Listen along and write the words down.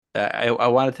I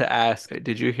wanted to ask,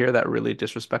 did you hear that really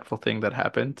disrespectful thing that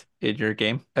happened in your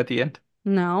game at the end?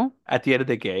 No. At the end of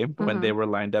the game, when they Uh-huh. were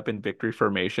lined up in victory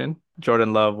formation,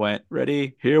 Jordan Love went,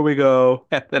 "Ready, here we go,"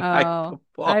 and then I the Oh,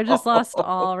 I just lost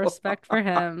all ball. respect for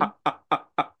him.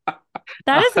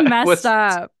 That is I messed was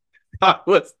up. I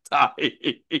was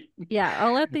dying. Yeah,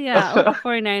 I'll let the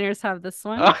 49ers have this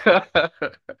one.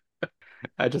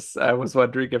 I was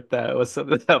wondering if that was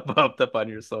something that popped up on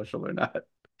your social or not.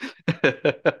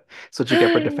 That's what you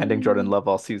get for defending Jordan Love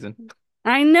all season.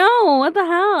 I know. What the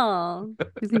hell?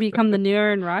 He's gonna become the new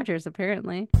Aaron Rodgers,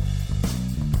 apparently.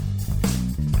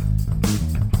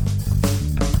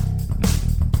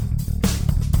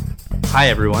 Hi,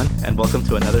 everyone, and welcome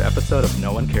to another episode of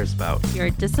No One Cares About. Your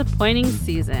disappointing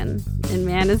season. And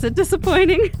man, is it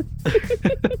disappointing?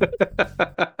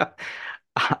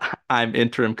 I'm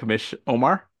Interim Commish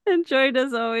Omar. And joined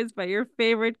as always by your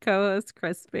favorite co-host,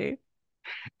 Crispy.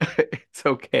 It's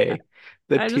okay.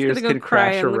 The I'm just gonna tears go can cry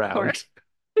crash in the corner. around.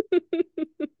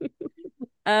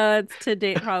 It's to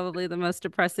date probably the most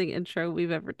depressing intro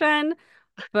we've ever done,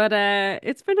 but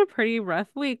it's been a pretty rough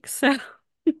week, so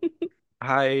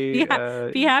I be ha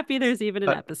be happy there's even an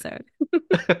uh, episode.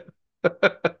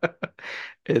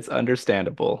 it's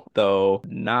understandable, though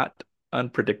not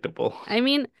unpredictable. I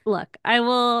mean, look, at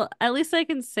least I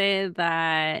can say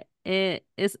that it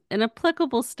is an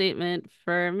applicable statement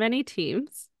for many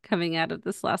teams coming out of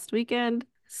this last weekend.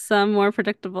 Some more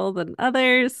predictable than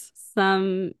others,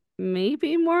 some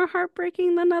maybe more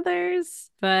heartbreaking than others.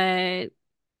 But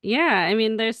yeah, I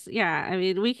mean, I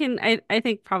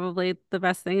think probably the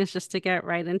best thing is just to get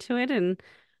right into it and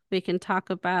we can talk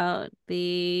about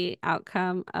the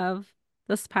outcome of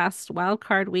this past wild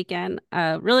card weekend.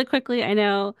 Really quickly, I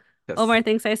know Yes. Omar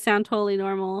thinks I sound totally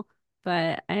normal,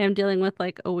 but I am dealing with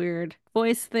like a weird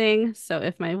voice thing. So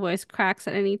if my voice cracks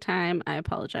at any time, I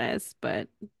apologize, but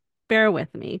bear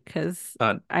with me because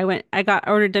Uh, I got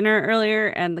ordered dinner earlier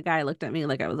and the guy looked at me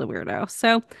like I was a weirdo.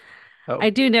 So I oh,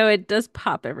 do know it does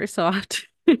pop every so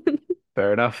often.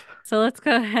 fair enough. So let's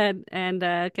go ahead and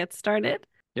get started.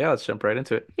 Yeah, let's jump right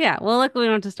into it. Yeah, well, luckily we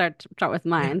don't have to start with Yeah,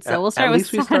 mine. So we'll at start with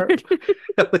least we start. Saturday.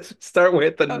 Let's start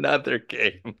with Oh, another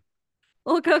game.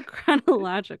 we'll go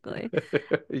chronologically.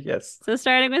 Yes. So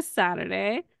starting with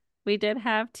Saturday, we did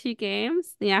have two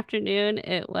games. In the afternoon,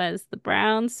 it was the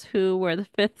Browns, who were the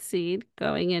fifth seed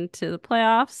going into the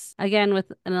playoffs, again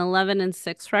with an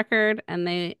 11-6 record, and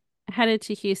they headed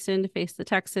to Houston to face the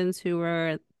Texans, who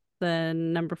were the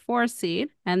number four seed,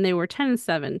 and they were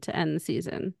 10-7 to end the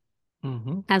season.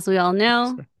 Hmm. As we all Yes,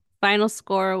 know, sir. final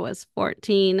score was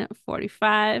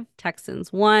 14-45.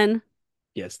 Texans won.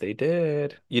 Yes, they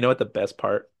did. You know what the best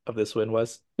part of this win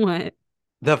was? What?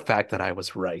 The fact that I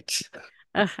was right.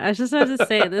 I was just about to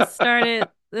say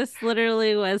this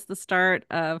literally was the start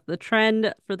of the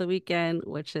trend for the weekend,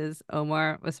 which is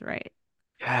Omar was right.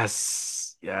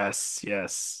 Yes, yes,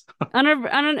 yes. On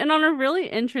a really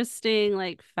interesting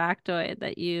like factoid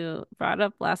that you brought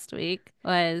up last week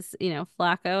was,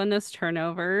 Flacco and those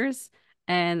turnovers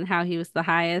and how he was had the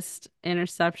highest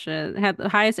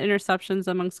interceptions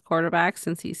amongst quarterbacks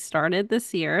since he started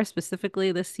this year,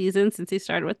 specifically this season since he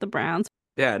started with the Browns.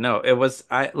 Yeah, no, it was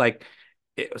I like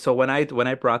so when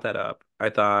I brought that up, I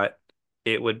thought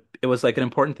it was like an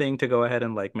important thing to go ahead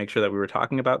and like make sure that we were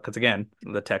talking about because again,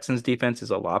 the Texans defense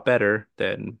is a lot better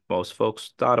than most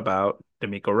folks thought about.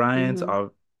 D'Amico Ryan's Hmm. a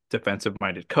defensive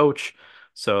minded coach,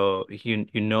 so you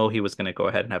know he was going to go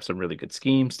ahead and have some really good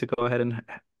schemes to go ahead and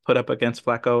put up against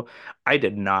Flacco. I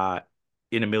did not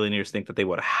in a million years think that they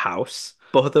would house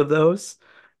both of those,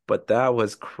 but that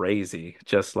was crazy.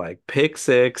 Just like pick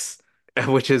six,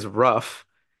 which is rough,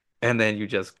 and then you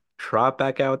just trot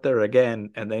back out there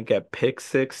again and then get pick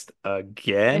sixed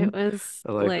It again. was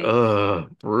Like,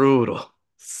 like brutal.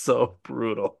 So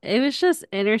brutal. it was just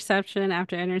interception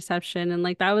after interception. And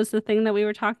like that was the thing that we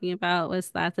were talking about was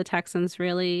that the Texans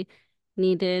really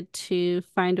needed to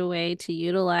find a way to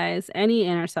utilize any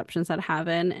interceptions that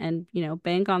happen and,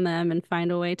 bank on them and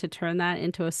find a way to turn that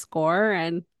into a score.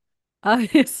 And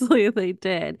obviously they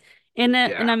did.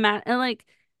 Yeah. And like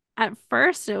at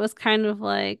first it was kind of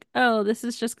like, oh, this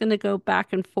is just gonna go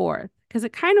back and forth. Because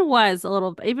it kind of was a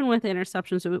little, even with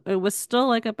interceptions, it was still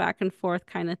like a back and forth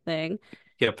kind of thing.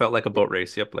 Yeah, it felt like a boat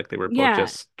race. Yep, like they were both Yeah,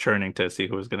 just churning to see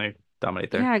who was going to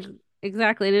dominate there. yeah,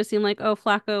 exactly. And it seemed like, oh,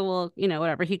 Flacco will,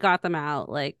 whatever, he got them out.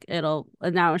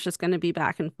 And now it's just going to be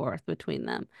back and forth between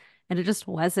them. And it just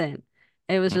wasn't.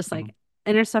 It was just Mm-mm. like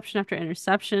interception after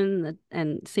interception.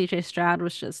 And CJ Stroud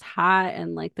was just hot,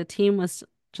 and like the team was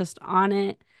just on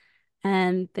it.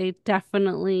 And they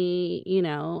definitely,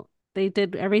 they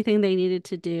did everything they needed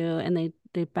to do. And they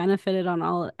they benefited on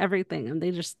all everything, and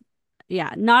they just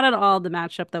yeah, not at all the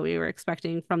matchup that we were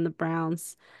expecting from the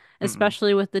Browns, Mm-mm.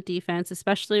 especially with the defense,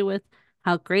 especially with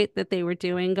how great that they were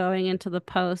doing going into the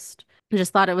post. I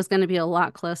just thought it was going to be a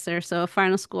lot closer. So a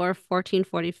final score of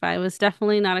 14-45 was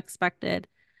definitely not expected.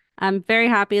 I'm very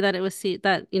happy that it was that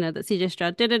that CJ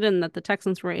Stroud did it and that the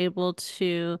Texans were able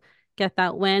to get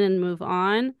that win and move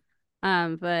on.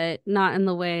 But not in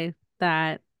the way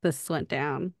that this went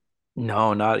down.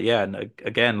 No, not yeah. And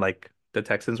again, like the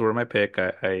Texans were my pick.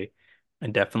 I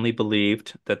definitely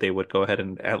believed that they would go ahead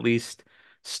and at least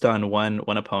stun one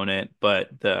opponent,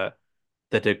 but the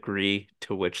degree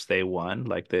to which they won,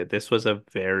 like this was a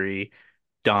very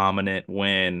dominant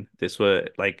win. This was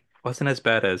like wasn't as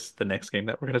bad as the next game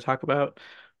that we're going to talk about,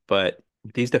 but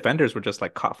these defenders were just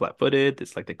like caught flat-footed.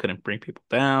 It's like they couldn't bring people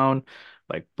down.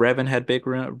 Like Brevin had big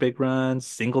runs,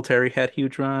 Singletary had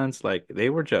huge runs. Like they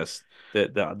were just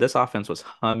this offense was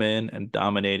humming and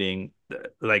dominating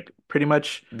like pretty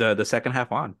much the second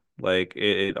half on. Like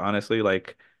it honestly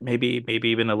like maybe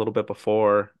even a little bit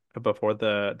before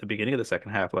the beginning of the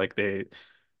second half. Like they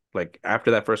like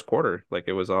after that first quarter, like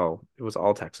it was all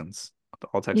Texans,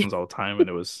 all Texans all the time, and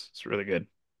it's really good.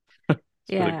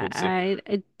 It's really Yeah, cool to see.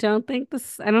 I don't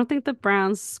think the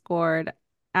Browns scored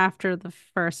after the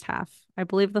first half. I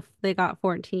believe they got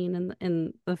 14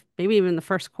 in the maybe even the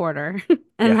first quarter,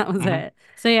 and Yeah. that was it.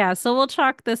 So yeah, so we'll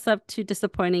chalk this up to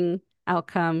disappointing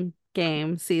outcome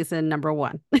game season number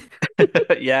one.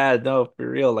 Yeah, no, for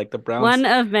real. Like the One Browns,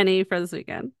 of many for this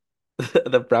weekend.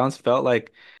 the Browns felt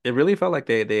like it really felt like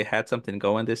they had something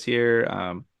going this year.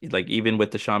 Like even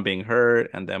with Deshaun being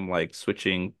hurt and them like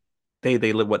switching, they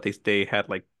live what they had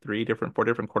like four different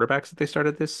quarterbacks that they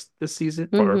started this season,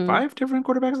 or Hmm. five different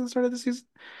quarterbacks that started this season,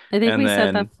 I think and we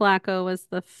said then that Flacco was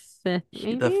the fifth,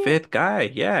 the maybe? fifth guy,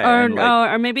 yeah, and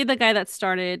like Or maybe the guy that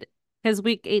started because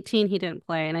week 18 he didn't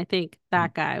play, and I think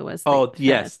that guy was the oh fifth.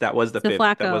 yes, that was the So fifth.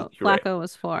 That was you're right. Flacco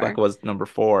was Flacco four. was number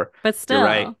four. But You're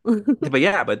right. still. But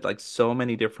yeah, but like so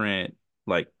many different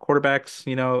like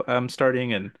quarterbacks,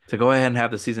 starting and to go ahead and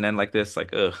have the season end like this,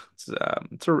 like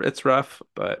it's rough,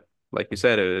 but like you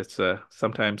said, it's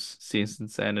sometimes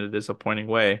seasons end in a disappointing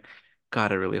way.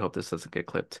 God, I really hope this doesn't get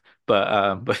clipped.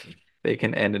 But they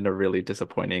can end in a really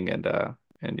disappointing and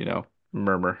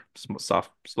murmur,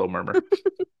 soft, slow murmur.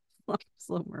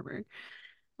 Slow murmur.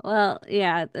 Well,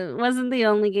 yeah, it wasn't the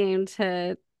only game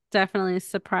to definitely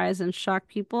surprise and shock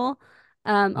people.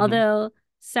 Hmm. Although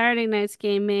Saturday night's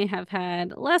game may have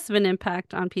had less of an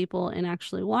impact on people in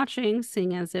actually watching,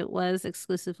 seeing as it was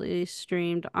exclusively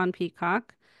streamed on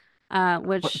Peacock, But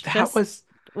which that just was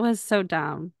was so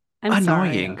dumb. I'm sorry.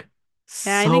 annoying.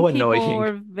 Yeah, I So think people annoying.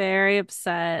 were very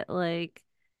upset. Like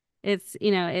it's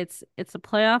a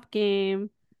playoff game.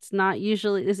 It's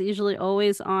usually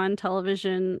always on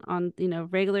television on,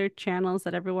 regular channels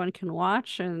that everyone can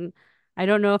watch. And I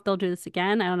don't know if they'll do this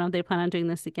again. I don't know if they plan on doing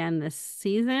this again this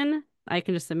season. I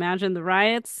can just imagine the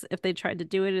riots if they tried to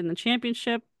do it in the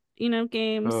championship,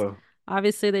 games. Oh,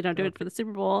 Obviously, they don't do it for okay. the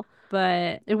Super Bowl,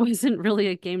 but it wasn't really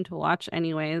a game to watch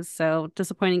anyways. So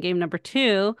disappointing game number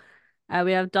two.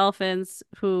 We have Dolphins,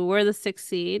 who were the sixth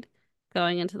seed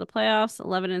going into the playoffs,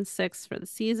 11-6 for the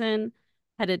season,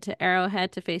 headed to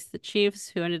Arrowhead to face the Chiefs,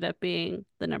 who ended up being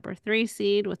the number three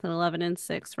seed with an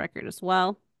 11-6 record as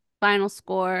well. Final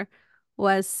score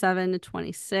was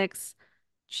 7-26.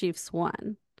 Chiefs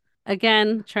won.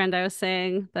 Again, trend I was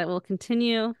saying that will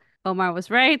continue. Omar was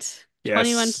right.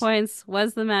 21 Yes. points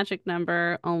was the magic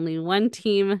number. Only one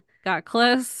team got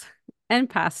close and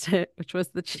passed it, which was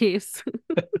the Chiefs.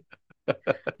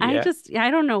 Yeah. Yeah,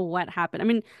 I don't know what happened. I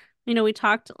mean, we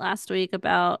talked last week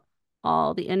about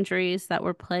all the injuries that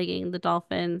were plaguing the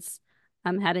Dolphins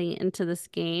heading into this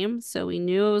game. So we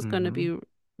knew it was going to be, Hmm.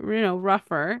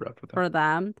 rougher Rough with them. for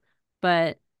them,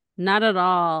 but not at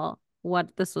all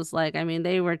what this was like. I mean,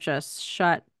 they were just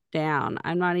shut down.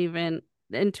 And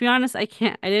to be honest, I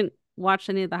didn't watch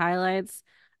any of the highlights.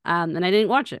 And I didn't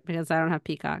watch it because I don't have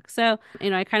Peacock. So,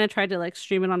 I kind of tried to like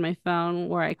stream it on my phone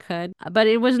where I could, but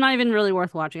it was not even really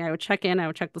worth watching. I would check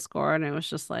the score, and it was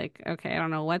just like, okay, I don't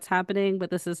know what's happening,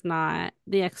 but this is not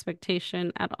the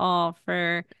expectation at all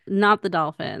for not the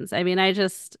Dolphins. I mean,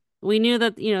 we knew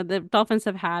that, the Dolphins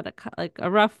have had like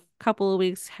a rough couple of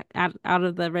weeks out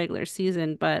of the regular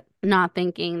season, but not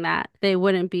thinking that they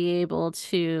wouldn't be able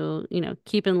to,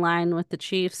 keep in line with the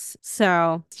Chiefs.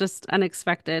 So it's just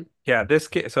unexpected. Yeah,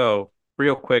 so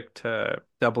real quick to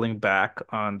doubling back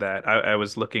on that, I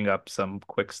was looking up some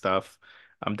quick stuff.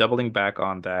 I'm doubling back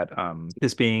on that.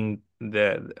 This being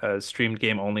the streamed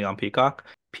game only on Peacock.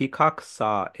 Peacock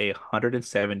saw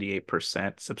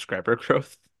 178% subscriber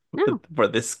growth No. for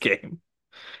this game.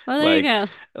 Well, there you Like, go.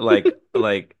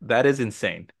 like that is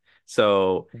insane.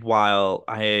 So while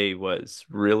I was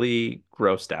really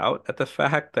grossed out at the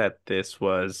fact that this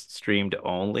was streamed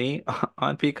only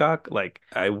on Peacock, like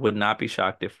I would not be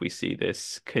shocked if we see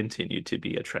this continue to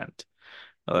be a trend.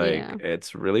 Like Yeah.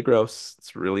 it's really gross,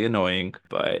 it's really annoying,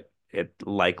 but it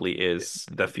likely is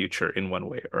the future in one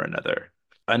way or another.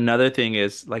 Another thing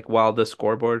is like while the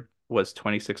scoreboard was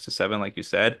 26 to 7, like you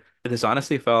said, this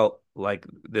honestly felt like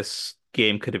this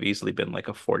game could have easily been like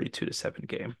a 42 to 7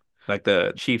 game. Like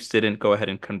the Chiefs didn't go ahead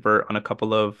and convert on a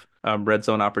couple of red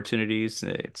zone opportunities.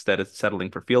 Instead of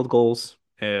settling for field goals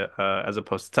as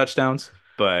opposed to touchdowns.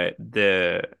 But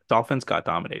the Dolphins got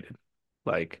dominated.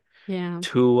 Like Yeah.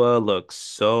 Tua looks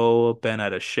so bent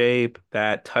out of shape.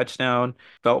 That touchdown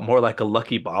felt more like a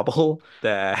lucky bobble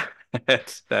that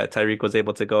that Tyreek was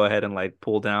able to go ahead and like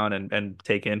pull down and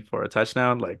take in for a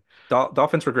touchdown. Like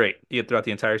Dolphins were great throughout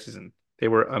the entire season. They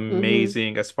were Mm-hmm.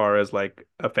 amazing as far as like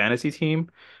a fantasy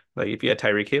team. Like if you had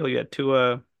Tyreek Hill, you had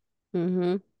Tua,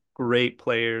 Mm-hmm. great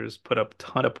players, put up a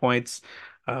ton of points.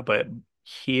 But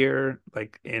here,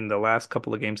 like in the last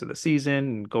couple of games of the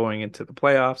season, going into the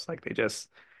playoffs, like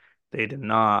they did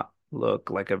not look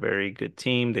like a very good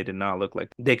team. They did not look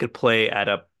like they could play at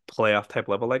a playoff type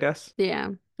level, I guess.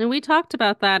 Yeah. And we talked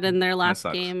about that in their And it last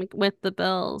sucks. game with the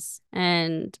Bills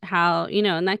and how,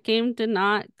 and that game did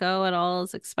not go at all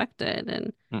as expected.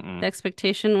 And the Mm-mm.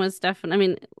 expectation was definitely, I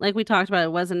mean, like we talked about,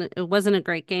 it wasn't a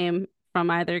great game from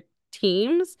either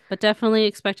teams, but definitely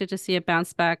expected to see a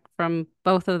bounce back from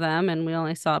both of them. And we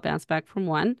only saw a bounce back from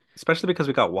one. Especially because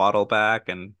we got Waddle back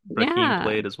and Raheem Yeah,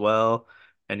 played as well.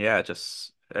 And yeah,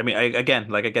 just I mean, I again,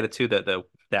 like I get it too that the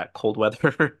that cold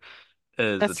weather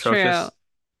is that's true. atrocious.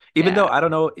 Even though Yeah. I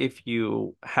don't know if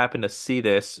you happen to see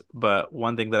this, but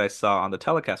one thing that I saw on the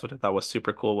telecast, which I thought was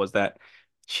super cool, was that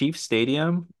Chief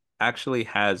Stadium actually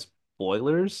has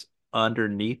boilers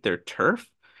underneath their turf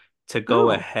to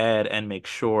go Oh, ahead and make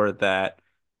sure that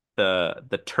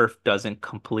the turf doesn't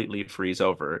completely freeze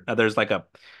over. Now there's like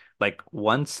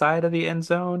one side of the end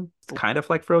zone kind of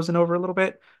like frozen over a little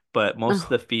bit, but most of oh.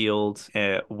 the field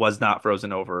was not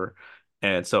frozen over.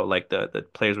 And so like the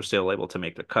players were still able to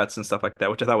make their cuts and stuff like that,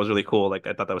 which I thought was really cool. Like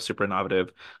I thought that was super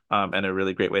innovative, and a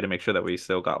really great way to make sure that we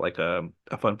still got like a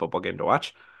fun football game to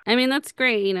watch. I mean, that's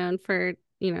great, and for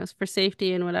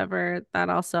safety and whatever, that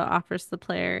also offers the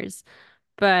players.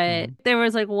 But Mhm. there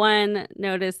was like one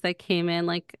notice that came in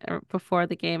like before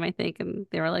the game, I think, and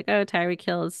they were like, "Oh, Tyreek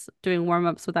Hill is doing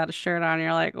warm-ups without a shirt on." And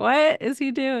you're like, "What is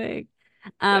he doing?"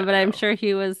 Yeah, But I'm no. sure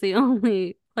he was the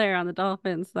only player on the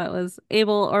Dolphins that was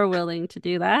able or willing to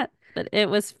do that. But it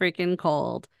was freaking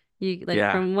cold. You like Yeah,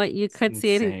 from what you it's could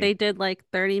see, I think insane. they did like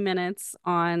 30 minutes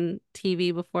on TV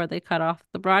before they cut off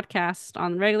the broadcast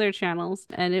on regular channels.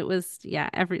 And it was, yeah,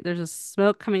 there's a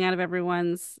smoke coming out of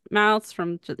everyone's mouths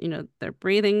from their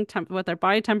breathing what their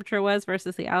body temperature was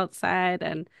versus the outside.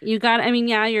 And I mean,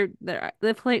 yeah,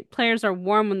 players are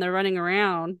warm when they're running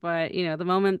around, but the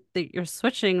moment that you're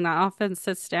switching, the offense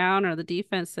sits down or the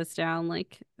defense sits down,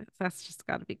 like that's just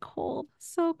got to be cold.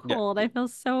 So Yeah. cold. I feel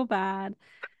so bad.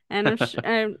 And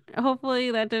and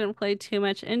hopefully that didn't play too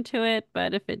much into it,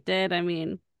 but if it did, I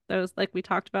mean, those like we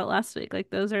talked about last week, like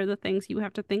those are the things you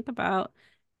have to think about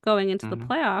going into the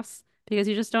Hmm. playoffs because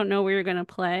you just don't know where you're going to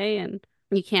play and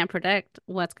you can't predict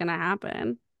what's going to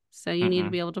happen. So you need to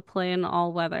Mm-mm. be able to play in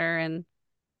all weather and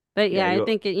but Yeah, yeah, I you.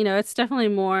 think it's definitely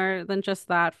more than just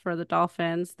that for the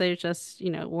Dolphins. They just,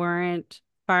 weren't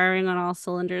firing on all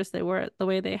cylinders. They were the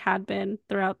way they had been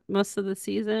throughout most of the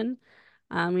season.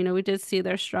 We did see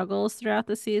their struggles throughout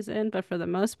the season, but for the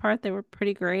most part, they were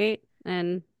pretty great.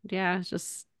 And yeah, it's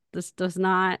just this does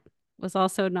not was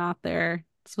also not their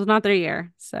this was not their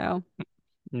year. So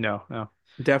No, no.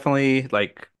 Definitely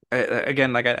like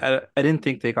again, like I didn't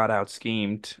think they got out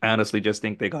schemed. I honestly just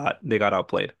think they got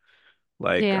outplayed.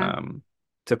 Like yeah.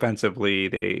 defensively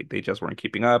they just weren't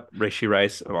keeping up. Rashee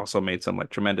Rice also made some like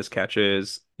tremendous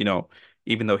catches.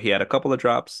 Even though he had a couple of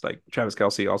drops, like Travis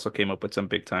Kelce also came up with some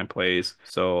big time plays.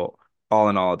 So all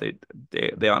in all,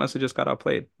 they honestly just got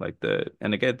outplayed. Like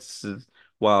and again,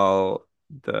 while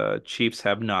the Chiefs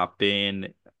have not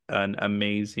been an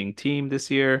amazing team this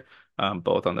year,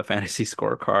 both on the fantasy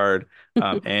scorecard,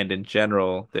 and in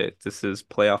general, that this is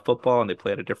playoff football and they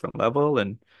play at a different level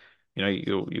and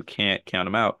you can't count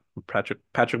him out. Patrick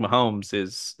Mahomes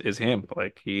is him.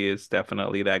 Like he is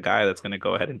definitely that guy that's going to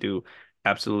go ahead and do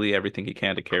absolutely everything he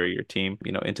can to carry your team,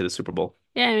 into the Super Bowl.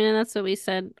 Yeah, I mean, and that's what we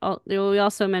said. We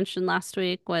also mentioned last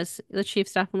week was the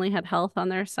Chiefs definitely had health on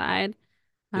their side.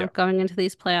 Yeah, Going into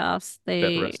these playoffs.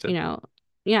 better They, rested.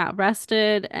 yeah,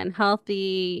 rested and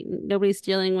healthy. Nobody's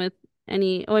dealing with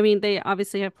any. Oh, I mean, they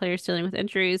obviously have players dealing with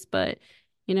injuries, but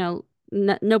you know,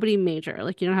 n nobody major.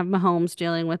 Like you don't have Mahomes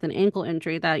dealing with an ankle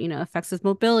injury that, affects his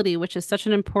mobility, which is such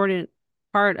an important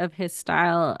part of his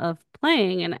style of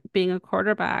playing and being a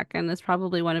quarterback. And it's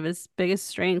probably one of his biggest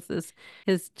strengths is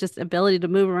his just ability to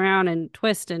move around and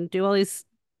twist and do all these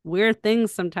weird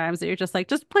things sometimes that you're just like,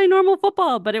 just play normal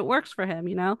football, but it works for him.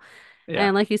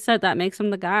 Yeah. And like you said, that makes him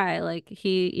the guy. Like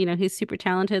he's super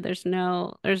talented. There's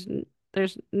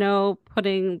no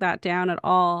putting that down at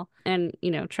all. And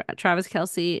Travis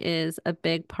Kelce is a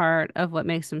big part of what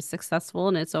makes him successful,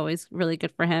 and it's always really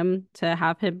good for him to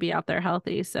have him be out there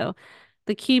healthy. So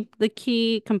the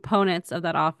key components of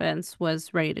that offense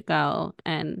was ready to go.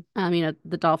 And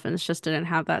the Dolphins just didn't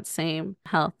have that same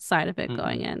health side of it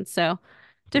going Mm-mm. in. So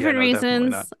Yeah, different no, definitely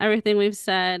not. reasons, everything we've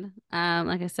said.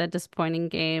 Like I said, disappointing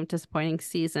game, disappointing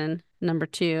season, number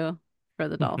two for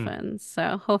the Hmm. Dolphins.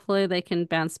 So hopefully they can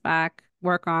bounce back,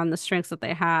 work on the strengths that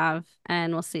they have,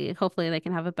 and we'll see. Hopefully they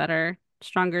can have a better,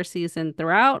 stronger season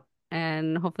throughout,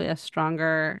 and hopefully a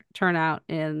stronger turnout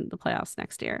in the playoffs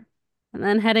next year. And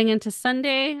then heading into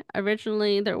Sunday,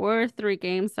 originally there were three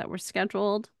games that were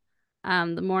scheduled.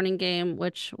 The morning game,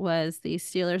 which was the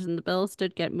Steelers and the Bills,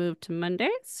 did get moved to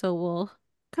Monday, so we'll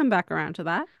come back around to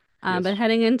that. But Yes.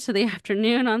 heading into the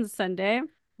afternoon on Sunday,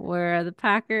 where the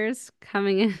Packers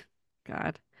coming in,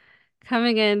 God,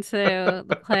 coming into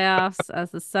the playoffs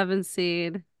as the seventh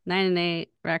seed,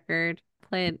 9-8 record,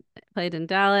 played in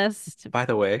Dallas. By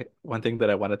the way, one thing that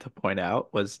I wanted to point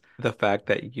out was the fact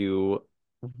that you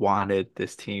wanted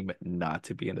this team not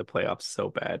to be in the playoffs so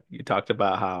bad. You talked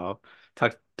about how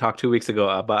talked 2 weeks ago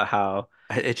about how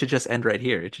it should just end right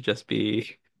here. It should just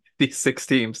be these six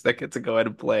teams that get to go ahead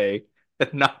and play,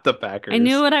 and not the I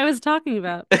knew Packers. what I was talking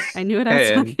about. I knew what I was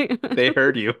And talking about. they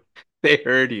heard you. They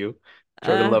heard you.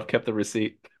 Jordan Uh, Love kept the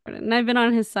receipt. And I've been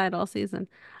on his side all season.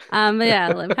 But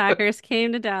yeah, the Packers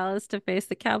came to Dallas to face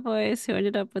the Cowboys, who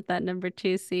ended up with that number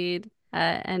two seed,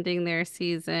 ending their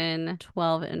season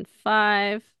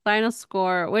 12-5. Final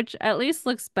score, which at least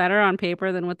looks better on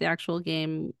paper than what the actual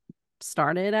game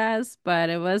started as, but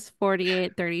it was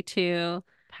 48-32.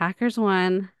 Packers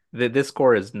won. This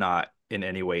score is not in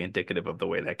any way indicative of the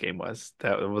way that game was.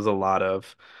 That was a lot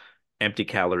of empty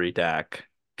calorie Dak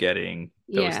getting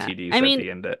those Yeah. I TDs at mean, the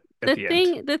end at the the end.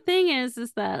 thing is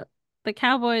that the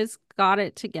Cowboys got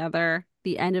it together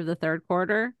the end of the third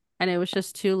quarter, and it was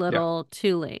just too Yeah. little,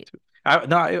 too late.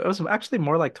 No, it was actually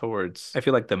more like towards, I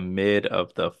feel like the mid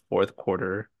of the fourth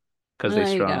quarter because Well, they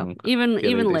there you go. strung, Even yeah,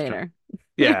 even they strung. later.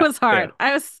 It Yeah, was yeah. hard.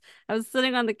 I was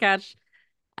sitting on the couch,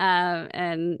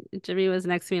 and Jimmy was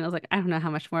next to me, and I was like, I don't know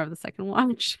how much more of the second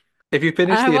watch. If you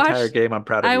finish I the entire watched game, I'm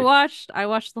proud of I you. watched I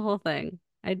watched the whole thing.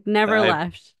 I never I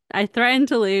left. I threatened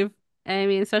to leave. I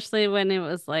mean, especially when it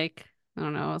was like, I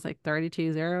don't know, it was like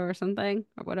 32-0 or something,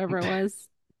 or whatever it was.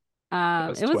 That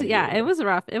was It was, yeah, it 28-0. was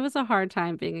rough. It was a hard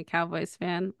time being a Cowboys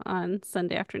fan on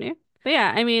Sunday afternoon. But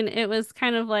yeah, I mean, it was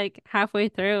kind of like halfway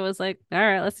through, it was like, all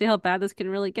right, let's see how bad this can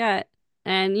really get.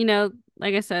 And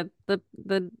like I said,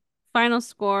 the final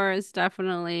score is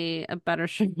definitely a better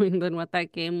showing than what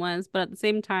that game was. But at the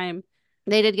same time,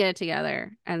 they did get it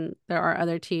together, and there are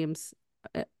other teams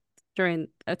uh,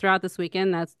 throughout this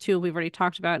weekend. That's two we've already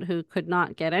talked about who could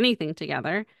not get anything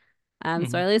together. So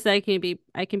Mhm. at least I can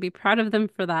be proud of them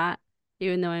for that,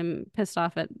 even though I'm pissed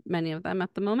off at many of them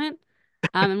at the moment.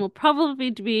 And will probably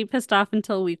be pissed off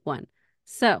until week one.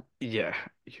 So Yeah,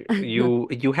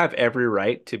 you have every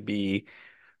right to be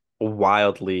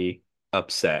wildly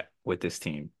upset with this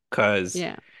team because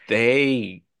yeah.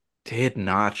 they did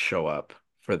not show up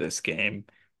for this game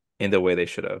in the way they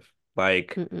should have.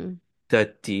 Like Mm-mm.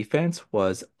 the defense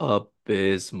was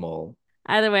abysmal.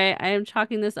 Either way, I am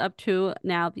chalking this up to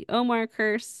now the Omar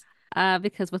curse.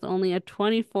 Because with only a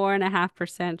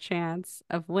 24.5% chance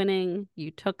of winning,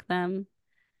 you took them.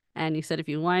 And you said if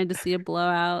you wanted to see a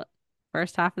blowout,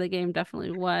 first half of the game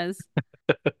definitely was.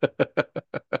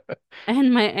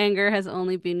 And my anger has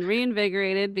only been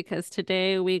reinvigorated because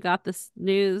today we got this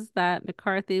news that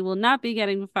McCarthy will not be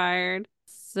getting fired.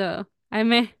 So I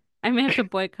may have to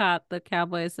boycott the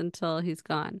Cowboys until he's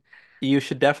gone. You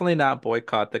should definitely not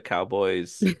boycott the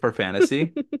Cowboys for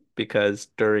fantasy because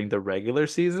during the regular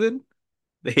season,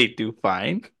 they do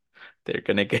fine. They're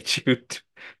gonna get you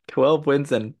 12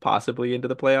 wins and possibly into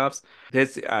the playoffs.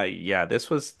 Yeah,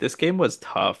 this game was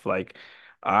tough. Like,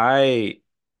 I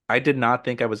I did not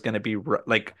think I was gonna be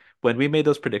like when we made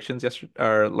those predictions yesterday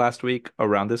or last week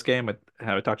around this game.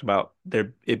 How we talked about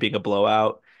it being a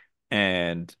blowout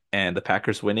and the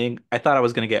Packers winning. I thought I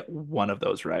was gonna get one of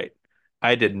those right.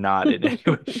 I did not in any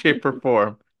way, shape, or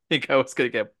form think I was gonna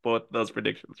get both those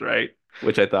predictions right,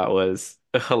 which I thought was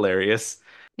hilarious.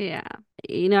 Yeah.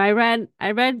 I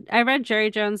read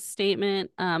Jerry Jones'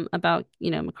 statement about,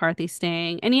 McCarthy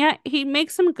staying. And yeah, he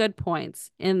makes some good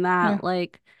points in that Yeah,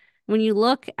 like when you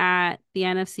look at the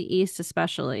NFC East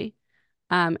especially,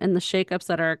 and the shakeups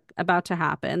that are about to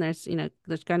happen, there's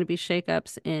going to be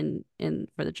shakeups in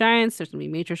for the Giants, there's going to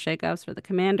be major shakeups for the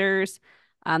Commanders.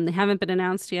 They haven't been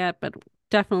announced yet, but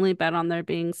definitely bet on there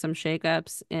being some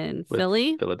shakeups in with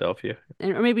Philly, Philadelphia.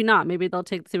 or maybe not. Maybe they'll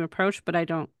take the same approach, but I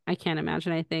can't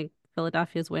imagine. I think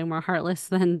Philadelphia is way more heartless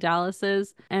than Dallas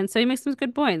is. And so he makes some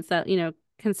good points that,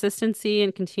 consistency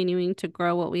and continuing to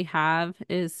grow what we have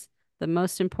is the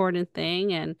most important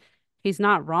thing. And he's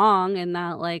not wrong in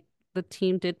that, like, the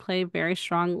team did play very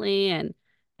strongly, and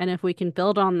if we can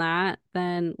build on that,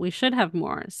 then we should have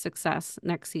more success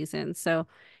next season. So,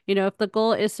 if the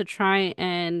goal is to try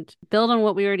and build on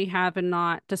what we already have and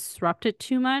not disrupt it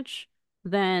too much,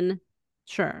 then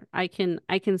sure, I can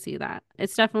see that.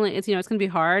 It's definitely it's gonna be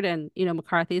hard, and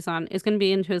McCarthy's on is gonna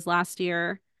be into his last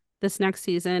year this next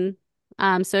season.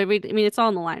 So I mean it's all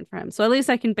on the line for him. So at least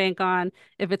I can bank on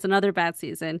if it's another bad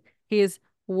season, he's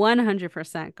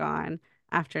 100% gone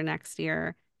after next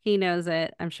year. He knows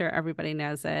it. I'm sure everybody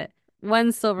knows it.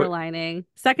 One silver But lining.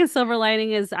 Second silver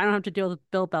lining is I don't have to deal with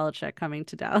Bill Belichick coming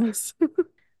to Dallas.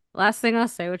 Last thing I'll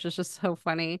say, which is just so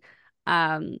funny,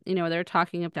 they're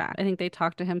talking about, I think they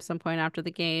talked to him some point after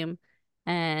the game,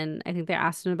 and I think they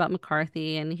asked him about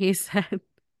McCarthy, and he said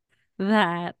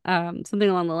that something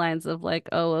along the lines of like,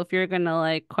 oh, well, if you're gonna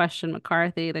like question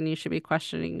McCarthy, then you should be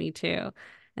questioning me too.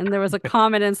 And there was a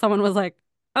comment, and someone was like,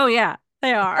 oh yeah,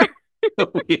 they are.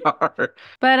 we are.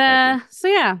 But I agree. so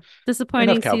yeah, Enough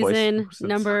disappointing Cowboys season since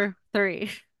number 3.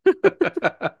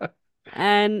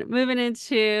 And moving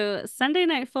into Sunday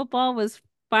Night Football was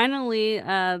finally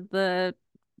the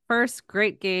first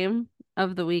great game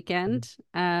of the weekend.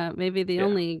 Maybe the yeah.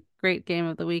 only great game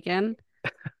of the weekend.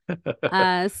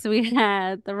 So we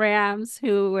had the Rams,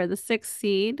 who were the sixth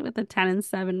seed with a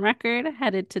 10-7 record,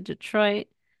 headed to Detroit.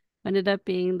 Ended up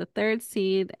being the third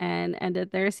seed and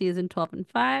ended their season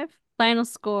 12-5. Final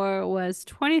score was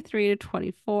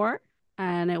 23-24,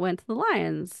 and it went to the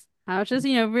Lions, which is,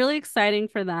 really exciting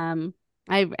for them.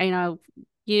 I know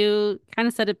you kind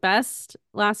of said it best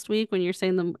last week when you're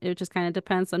saying it just kind of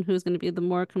depends on who's going to be the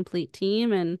more complete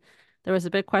team, and there was a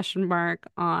big question mark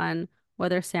on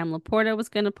whether Sam Laporta was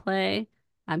going to play.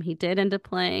 He did end up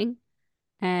playing,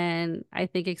 and I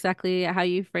think exactly how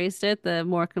you phrased it, the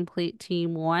more complete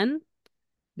team won.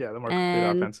 Yeah, the more complete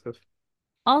And offensive.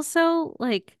 also,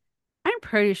 like, I'm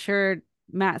pretty sure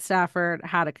Matt Stafford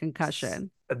had a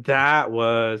concussion. That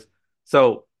was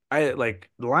so I like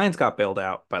the Lions got bailed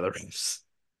out by the Rams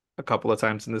a couple of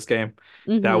times in this game.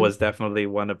 That Hmm. was definitely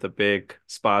one of the big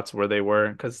spots where they were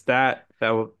because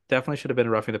definitely should have been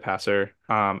roughing the passer.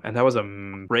 And that was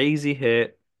a crazy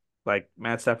hit. Like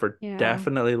Matt Stafford Yeah.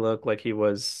 definitely looked like he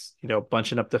was,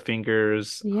 bunching up the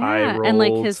fingers, eye Yeah, and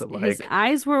like rolled, his like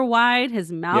eyes were wide,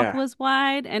 his mouth yeah. was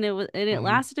wide, and it Hmm.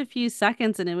 lasted a few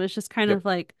seconds, and it was just kind of Yep.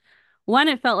 like one,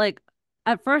 it felt like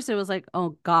at first it was like,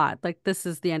 oh God, like this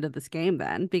is the end of this game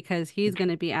then because he's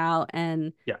gonna be out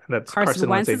and Yeah, that's Carson Carson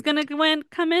Wentz. Wentz is gonna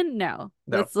come in. No,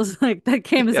 No. that's just like that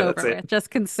game is Yeah, that's over with. it. Just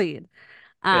concede.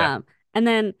 Yeah. Um, and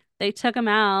then they took him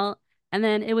out, and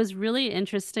then it was really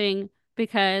interesting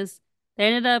because they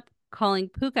ended up calling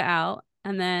Puka out,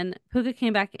 and then Puka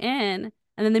came back in,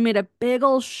 and then they made a big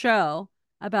old show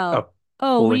about, Oh,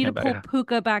 oh, we pulling need to him pull back.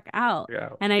 Puka back out. Yeah.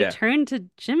 And I Yeah. turned to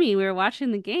Jimmy, we were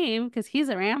watching the game because he's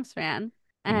a Rams fan,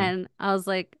 Hmm. and I was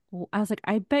like,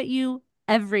 I bet you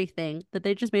everything that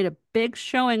they just made a big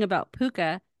showing about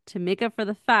Puka to make up for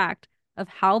the fact of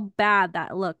how bad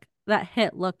that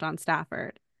hit looked on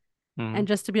Stafford. Hmm. And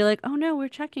just to be like, oh no, we're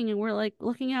checking and we're like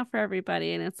looking out for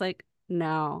everybody. And it's like,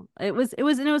 no. And it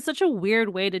was such a weird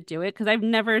way to do it because I've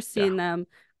never Yeah. seen them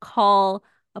call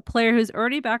a player who's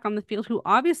already back on the field, who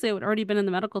obviously had already been in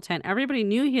the medical tent. Everybody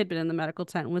knew he had been in the medical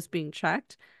tent and was being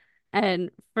checked.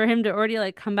 And for him to already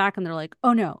like come back and they're like,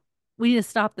 oh no, we need to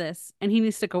stop this and he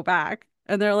needs to go back.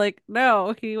 And they're like,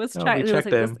 no, he was No, checked. we And it was checked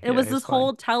like this, him. it Yeah, was he's this fine.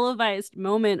 whole televised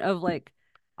moment of like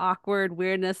awkward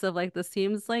weirdness of like this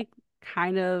seems like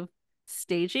kind of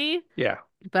stagey. Yeah,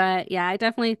 But yeah, I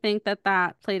definitely think that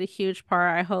that played a huge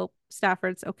part. I hope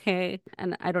Stafford's okay.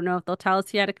 And I don't know if they'll tell us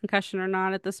he had a concussion or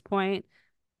not at this point.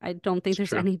 I don't think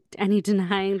it's there's true. any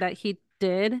denying that he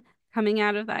did coming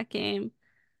out of that game.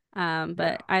 Yeah,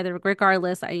 But either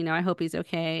regardless, I hope he's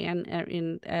okay and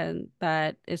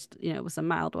that it's it was a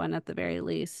mild one at the very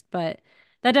least. But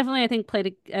that definitely I think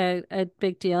played a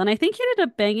big deal. And I think he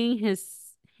ended up banging his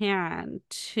hand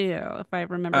too, if I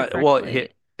remember well, he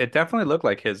correctly. it definitely looked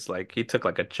like his like he took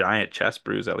like a giant chest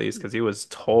bruise at least because he was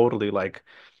totally like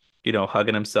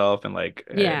hugging himself and like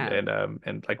Yeah.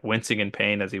 and like wincing in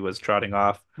pain as he was trotting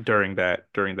off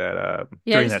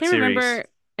Yeah, I during just that can't series. remember.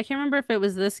 I can't remember if it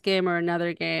was this game or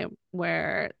another game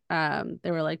where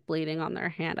they were like bleeding on their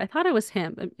hand. I thought it was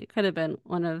him. It could have been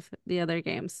one of the other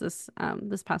games this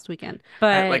past weekend.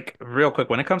 But Like real quick,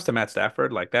 when it comes to Matt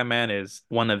Stafford, like that man is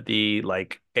one of the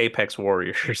like apex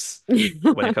warriors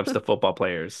when it comes to football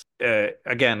players.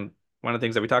 Again, one of the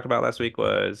things that we talked about last week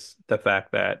was the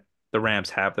fact that the Rams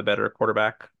have the better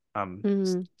quarterback.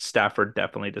 Mhm. Stafford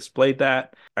definitely displayed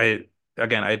that. I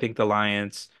think the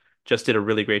Lions just did a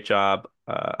really great job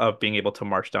of being able to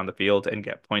march down the field and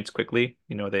get points quickly.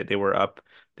 They were up,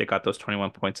 they got those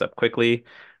 21 points up quickly,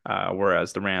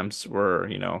 whereas the Rams were,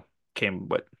 came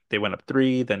what they went up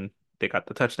three, then they got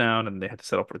the touchdown and they had to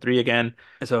settle for three again.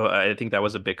 So I think that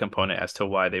was a big component as to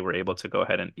why they were able to go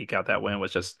ahead and eke out that win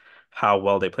was just how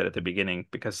well they played at the beginning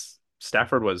because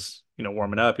Stafford was,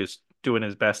 warming up. He was doing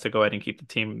his best to go ahead and keep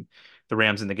the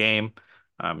Rams in the game.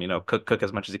 Cook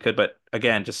as much as he could. But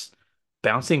again, just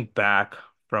bouncing back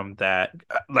from that,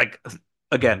 like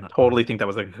again, totally think that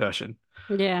was a concussion.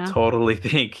 Yeah. Totally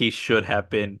think he should have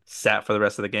been sat for the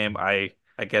rest of the game. I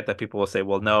get that people will say,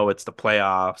 well, no, it's the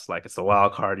playoffs, like it's the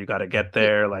wild card, you got to get Y-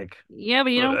 there, like Yeah,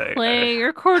 but you don't uh, play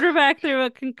your quarterback through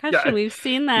a concussion. yeah, We've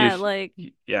seen you, that. Like,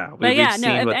 yeah, but we've yeah,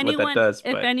 no, seen what that does,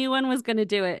 if but anyone was going to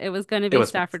do it, it was going to it be was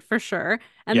Stafford for sure.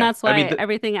 And yeah. that's I mean, why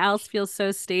everything else feels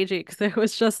so stagey because it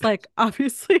was just like,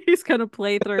 obviously he's going to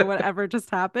play through whatever just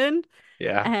happened.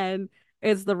 yeah. And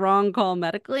it's the wrong call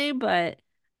medically, but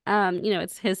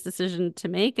it's his decision to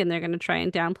make and they're going to try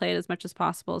and downplay it as much as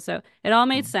possible. So it all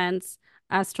made sense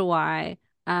as to why.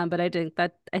 But I think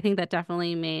that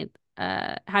definitely made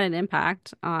had an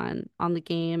impact on the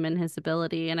game and his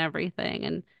ability and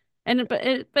everything. But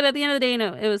at the end of the day,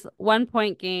 it was 1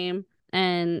 point game.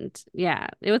 And yeah,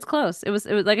 it was close. It was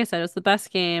like I said, it was the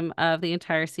best game of the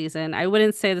entire season. I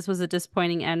wouldn't say this was a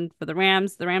disappointing end for the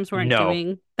Rams. The Rams weren't No,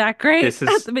 doing that great this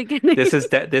at is the beginning.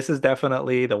 this is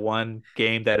definitely the one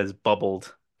game that is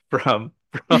bubbled from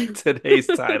from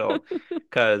today's title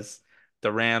because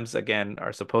the Rams again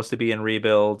are supposed to be in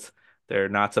rebuild. They're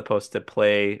not supposed to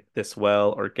play this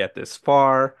well or get this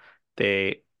far.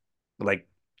 They like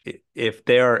if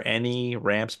there are any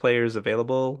Rams players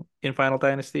available in Final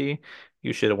Dynasty,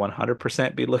 you should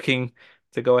 100% be looking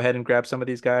to go ahead and grab some of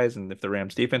these guys. And if the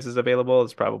Rams defense is available,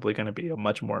 it's probably going to be a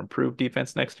much more improved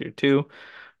defense next year too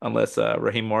unless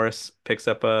Raheem Morris picks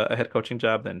up a head coaching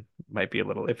job, then it might be a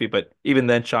little iffy. But even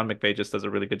then, Sean McVay just does a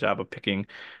really good job of picking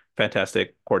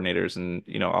fantastic coordinators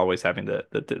and always having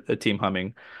the team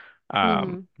humming.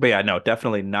 hmm But yeah, no,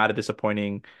 definitely not a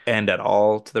disappointing end at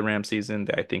all to the Rams season.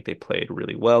 I think they played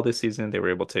really well this season. They were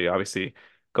able to obviously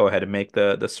go ahead and make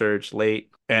the surge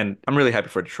late, and I'm really happy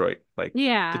for Detroit. Like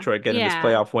Yeah, Detroit getting this yeah.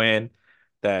 playoff win.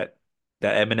 That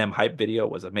that Eminem hype video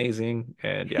was amazing,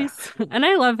 and yeah. And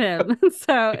I love him.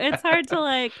 So it's hard to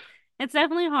like it's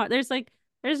definitely hard.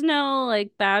 There's no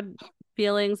like bad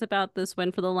feelings about this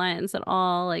win for the Lions at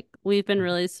all. Like we've been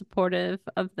really supportive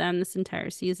of them this entire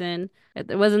season.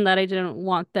 It wasn't that I didn't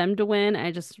want them to win.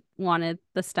 I just wanted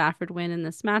the Stafford win in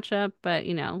this matchup, but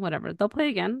whatever. They'll play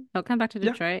again. They'll come back to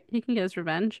Yeah. Detroit. He can get his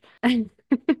revenge.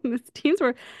 These teams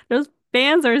were those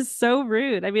fans are so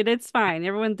rude. I mean, it's fine.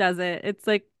 Everyone does it. It's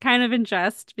like kind of in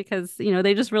jest because,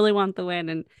 they just really want the win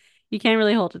and you can't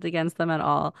really hold it against them at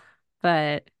all.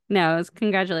 But no, it's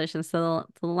congratulations to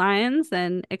the Lions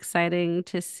and exciting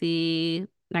to see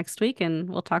next week. And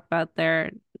we'll talk about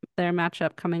their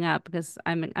matchup coming up because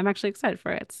I'm actually excited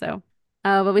for it. So,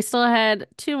 but we still had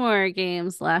two more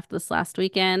games left this last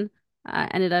weekend.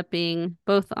 Ended up being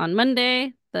both on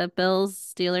Monday. The Bills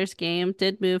Steelers game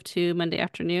did move to Monday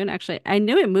afternoon. Actually, I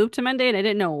knew it moved to Monday and I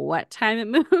didn't know what time it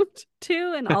moved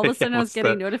to. And all of a Yeah, sudden I was what's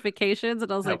getting the notifications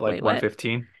and I was at like, like wait, what?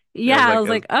 1:15? It was Yeah, I like was it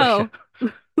was like, oh,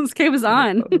 this game is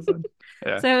on. all of a sudden.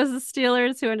 Yeah. So it was the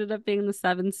Steelers who ended up being the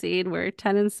 7th seed. We're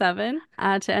 10-7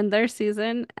 to end their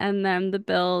season. And then the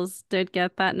Bills did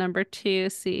get that number 2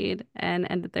 seed and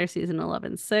ended their season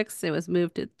 11-6. It was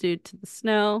moved due to the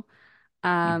snow.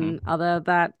 hmm Although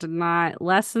that did not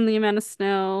lessen the amount of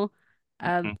snow.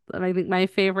 hmm I think my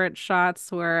favorite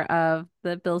shots were of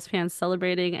the Bills fans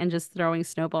celebrating and just throwing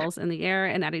snowballs in the air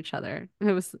and at each other.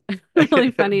 It was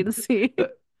really funny to see.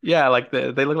 Yeah, like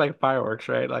they look like fireworks,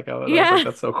 right? Like I was like, Yeah.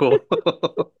 that's so cool.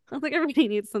 I was like, everybody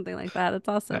needs something like that. It's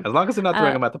Yeah, awesome. as long as they're not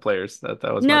throwing Uh, them at the players, that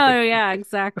was my big no, thing. yeah,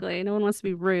 exactly. No one wants to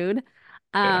be rude.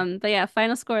 Yeah. But yeah,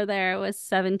 final score there was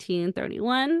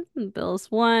 17-31. The Bills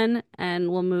won,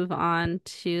 and we'll move on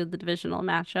to the divisional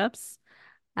matchups.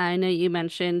 I know you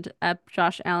mentioned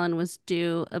Josh Allen was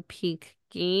due a peak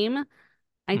game.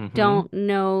 I Hmm. don't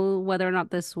know whether or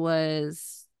not this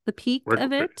was the peak We're,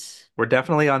 of we're it. we're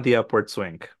definitely on the upward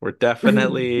swing. We're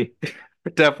definitely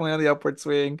we're definitely on the upward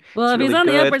swing. Well, It's if he's really on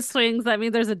the good. upward swings, that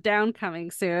means there's a down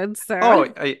coming soon. Oh,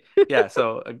 So yeah.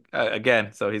 So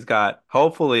again, so he's got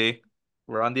hopefully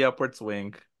we're on the upward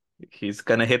swing. He's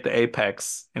gonna hit the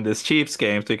apex in this Chiefs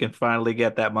game so he can finally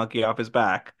get that monkey off his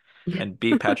back and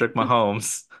beat Patrick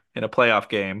Mahomes in a playoff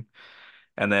game.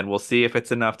 And then we'll see if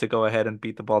it's enough to go ahead and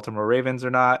beat the Baltimore Ravens or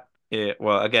not.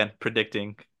 Well, again,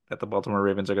 predicting that the Baltimore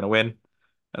Ravens are gonna win,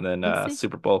 and then let's see.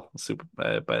 Super Bowl,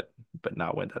 but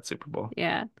not win that Super Bowl.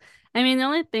 Yeah. I mean, the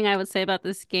only thing I would say about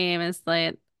this game is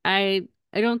like I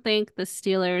don't think the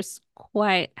Steelers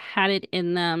quite had it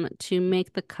in them to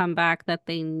make the comeback that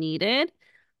they needed.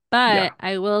 But Yeah.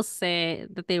 I will say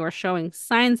that they were showing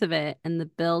signs of it, and the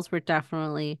Bills were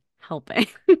definitely helping.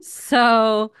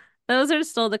 So those are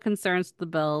still the concerns with the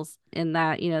Bills in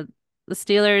that, the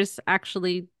Steelers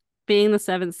actually being the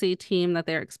seventh seed team that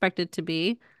they're expected to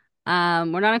be,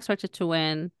 we're not expected to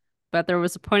win. But there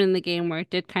was a point in the game where it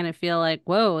did kind of feel like,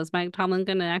 whoa, is Mike Tomlin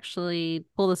going to actually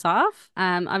pull this off?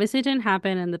 Obviously, it didn't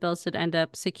happen, and the Bills did end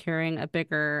up securing a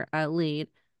bigger lead.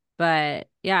 But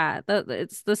yeah,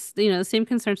 it's this, the same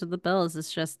concerns with the Bills.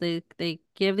 It's just they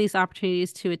give these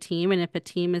opportunities to a team, and if a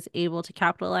team is able to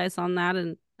capitalize on that,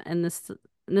 and in this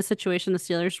situation, the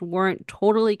Steelers weren't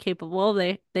totally capable.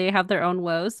 They have their own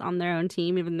woes on their own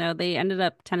team, even though they ended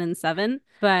up 10-7.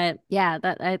 But yeah,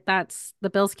 that's the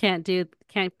Bills can't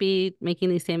be making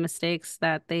these same mistakes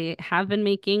that they have been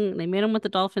making. They made them with the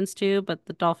Dolphins too, but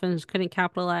the Dolphins couldn't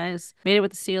capitalize. Made it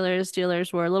with the Steelers.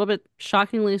 Steelers were a little bit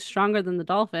shockingly stronger than the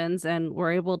Dolphins and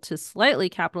were able to slightly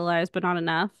capitalize, but not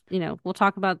enough. We'll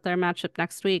talk about their matchup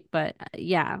next week, but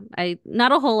yeah, I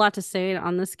not a whole lot to say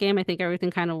on this game. I think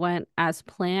everything kind of went as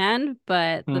planned,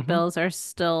 but the Hmm. Bills are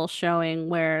still showing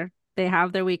where they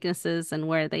have their weaknesses and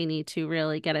where they need to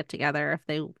really get it together if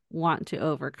they want to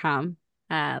overcome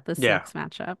this Yeah. next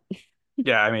matchup.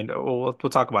 Yeah, I mean, we'll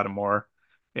talk about it more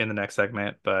in the next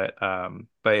segment, but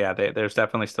yeah, there's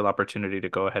definitely still opportunity to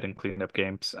go ahead and clean up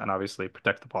games and obviously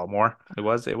protect the ball more. It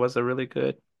was a really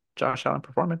good Josh Allen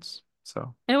performance.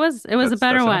 So It was a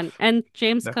better that's one. enough. And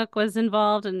James Yeah. Cook was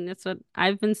involved, and it's what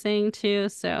I've been saying too.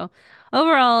 So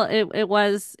overall it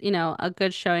was, a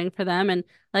good showing for them. And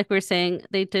like we are saying,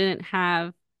 they didn't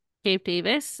have Gabe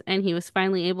Davis, and he was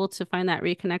finally able to find that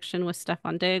reconnection with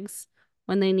Stephon Diggs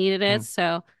when they needed it. Mm.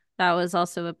 So that was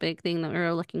also a big thing that we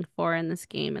were looking for in this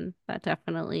game, and that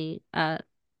definitely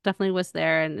was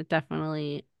there, and it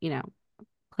definitely,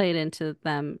 played into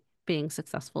them being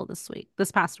successful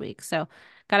this past week. So,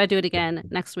 got to do it again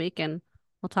next week, and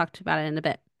we'll talk about it in a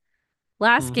bit.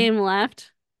 Last Hmm. game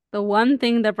left. The one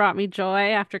thing that brought me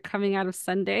joy after coming out of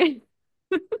Sunday.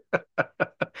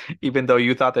 Even though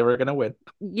you thought they were gonna win.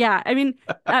 Yeah, I mean,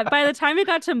 by the time it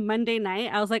got to Monday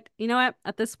night, I was like, you know what?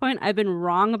 At this point, I've been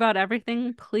wrong about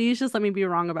everything. Please just let me be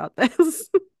wrong about this.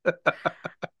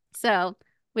 So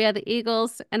we had the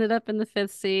Eagles ended up in the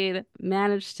fifth seed,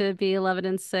 managed to be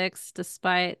 11-6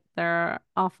 despite their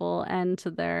awful end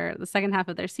to the second half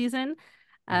of their season.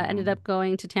 Ended Hmm. up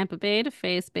going to Tampa Bay to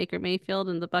face Baker Mayfield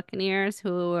and the Buccaneers,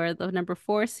 who were the number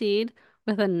 4 seed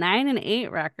with a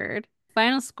 9-8 record.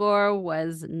 Final score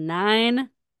was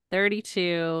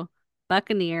 9-32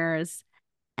 Buccaneers,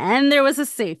 and there was a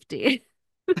safety.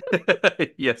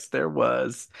 Yes, there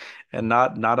was, and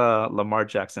not a Lamar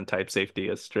Jackson type safety,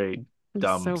 a straight It was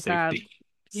dumb so bad. safety.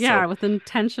 Yeah, So with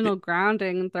intentional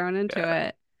grounding thrown into yeah,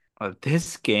 it.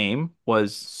 this game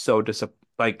was so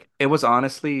like it was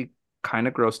honestly kind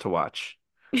of gross to watch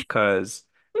because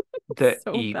the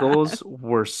So bad. Eagles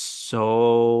were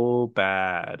so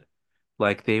bad.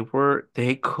 Like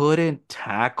they couldn't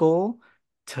tackle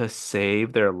to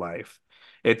save their life.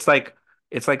 It's like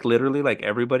it's like literally like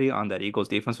everybody on that Eagles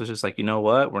defense was just like, you know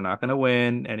what? We're not gonna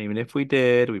win. And even if we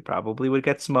did, we probably would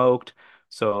get smoked.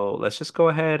 So let's just go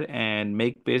ahead and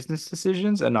make business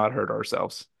decisions and not hurt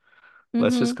ourselves.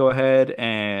 Let's Hmm. just go ahead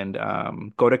and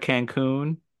go to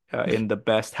Cancun in the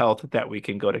best health that we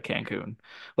can go to Cancun.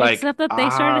 Like Except that they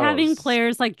started I having was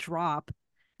players like drop.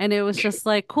 And it was just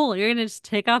like, cool, you're gonna just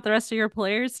take out the rest of your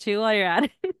players too while you're at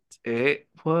it. It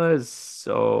was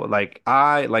so like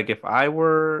if I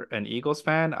were an Eagles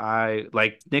fan, I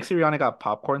like Nick Sirianni got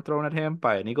popcorn thrown at him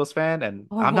by an Eagles fan, and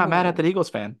I'm not mad at Oh, the Eagles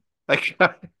fan. Like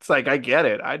it's like I get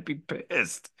it. I'd be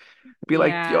pissed. Be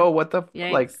like, yeah. yo, what the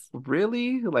like Yikes.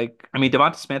 really? Like I mean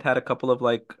Devonta Smith had a couple of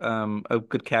like of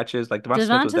good catches. Like Devonta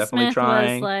Smith was Devonta definitely Smith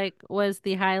was trying. was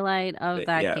the highlight of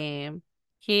that Yeah, game.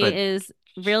 He but is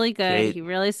really good. Jade, He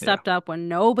really yeah, stepped up when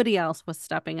nobody else was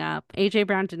stepping up. AJ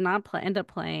Brown did not end up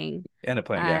playing. ended up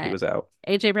playing. Yeah, he Uh, was out.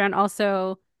 AJ Brown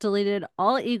also deleted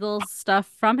all Eagles stuff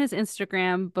from his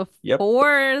Instagram Yep.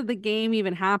 before the game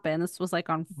even happened. This was like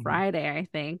on Mhm. Friday, I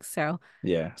think. So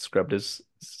Yeah, scrubbed his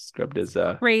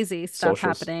crazy stuff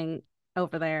socials. happening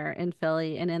over there in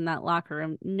Philly and in that locker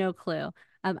room. No clue.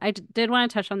 I did want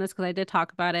to touch on this because I did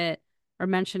talk about it or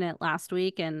mention it last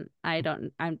week, and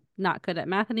I'm not good at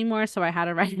math anymore, so I had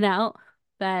to write it out.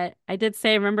 But I did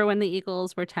say, remember when the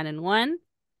Eagles were 10-1?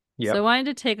 So I Yep. wanted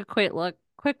to take a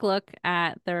quick look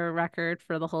at their record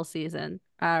for the whole season,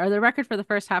 or their record for the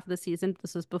first half of the season.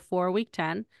 This was before week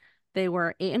 10. They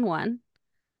were 8-1.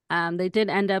 They did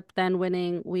end up then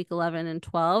winning week 11 and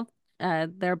 12.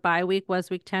 Their bye week was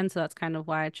week 10, so that's kind of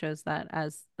why I chose that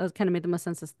as that kind of made the most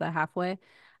sense as the halfway.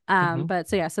 Hmm. But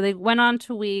so yeah, so they went on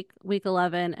to week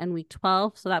 11 and week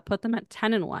 12, so that put them at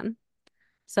 10-1.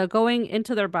 So going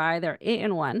into their bye, they're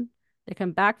 8-1. They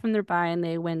come back from their bye and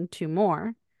they win two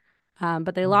more.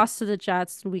 But they lost to the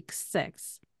Jets week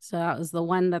 6. So that was the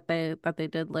one that they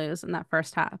did lose in that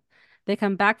first half. They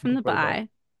come back from the Before the bye. bye,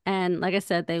 and like I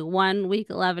said, they won week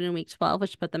 11 and week 12,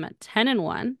 which put them at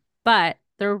 10-1. But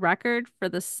their record for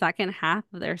the second half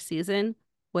of their season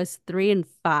was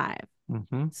 3-5.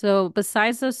 Hmm. So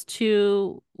besides those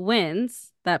two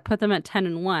wins that put them at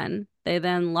 10-1, they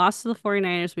then lost to the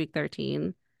 49ers week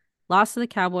 13, lost to the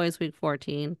Cowboys week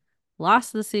 14,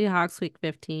 lost to the Seahawks week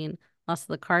 15, lost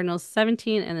to the Cardinals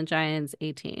 17, and the Giants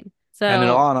 18. And So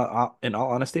in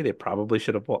all honesty, they probably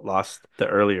should have lost the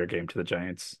earlier game to the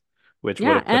Giants, which would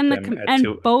yeah, have put and the them com at two, and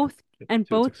two and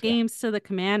both six. Yeah. games to the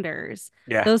Commanders.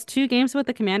 Yeah. Those two games with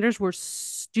the Commanders were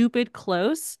stupid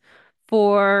close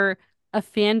for a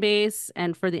fan base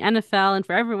and for the NFL and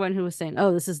for everyone who was saying,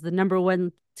 "Oh, this is the number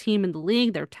one team in the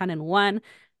league. They're 10-1."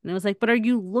 And it was like, "But are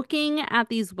you looking at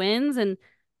these wins?" And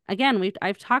again,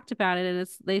 I've talked about it, and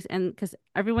it's they and because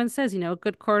everyone says, a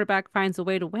good quarterback finds a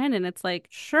way to win, and it's like,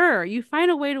 sure, you find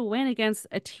a way to win against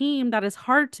a team that is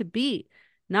hard to beat,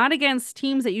 not against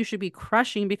teams that you should be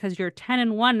crushing because you're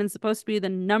 10-1 and supposed to be the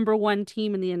number one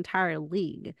team in the entire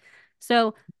league.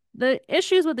 So the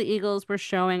issues with the Eagles were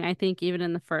showing, I think, even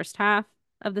in the first half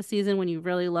of the season when you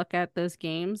really look at those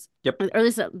games, Yep. or at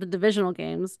least the divisional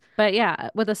games. But yeah,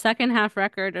 with a second half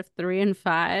record of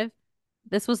 3-5,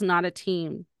 this was not a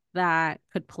team that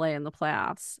could play in the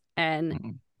playoffs. And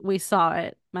Mm. we saw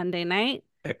it Monday night.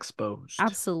 Exposed.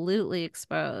 Absolutely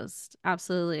exposed.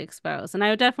 Absolutely exposed. And I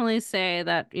would definitely say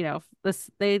that, this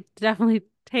they definitely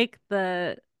take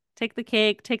the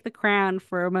cake, take the crown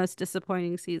for most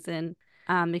disappointing season.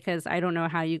 Because I don't know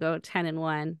how you go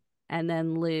 10-1 and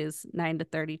then lose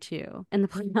 9-32 in the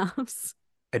playoffs.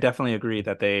 I definitely agree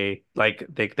that they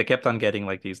kept on getting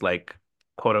like these like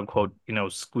quote unquote,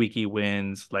 squeaky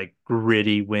wins, like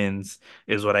gritty wins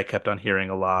is what I kept on hearing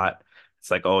a lot.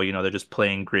 It's like, oh, they're just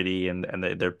playing gritty and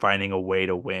they're finding a way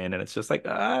to win. And it's just like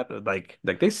like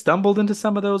they stumbled into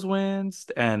some of those wins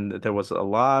and there was a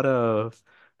lot of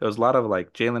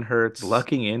like Jalen Hurts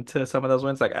lucking into some of those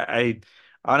wins. Like I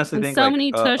honestly And think so like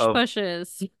many tush of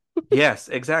pushes. yes,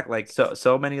 exactly. Like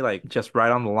so many like just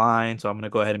right on the line, so I'm gonna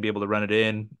go ahead and be able to run it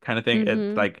in kind of thing.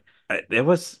 Mm-hmm.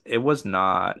 It was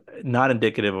not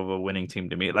indicative of a winning team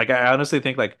to me. Like I honestly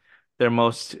think like their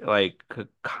most like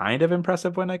kind of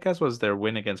impressive win, I guess, was their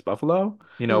win against Buffalo.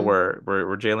 Mm. Where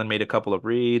Jalen made a couple of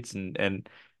reads and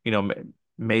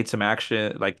made some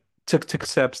action, like took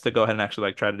steps to go ahead and actually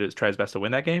like try his best to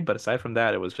win that game. But aside from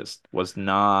that, it was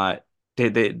not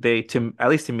they to at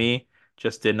least to me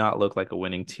just did not look like a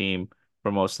winning team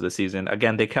for most of the season.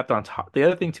 Again, they kept on top. The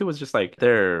other thing too was just like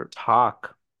their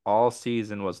talk all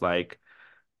season was like,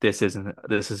 this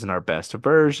isn't our best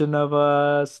version of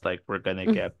us. Like we're gonna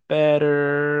Mm. get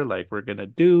better. Like we're gonna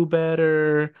do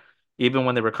better. Even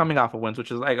when they were coming off of wins,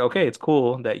 which is like, okay, it's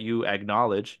cool that you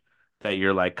acknowledge that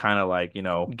you're like kind of like,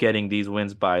 getting these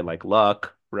wins by like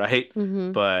luck, right?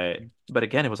 Mm-hmm. But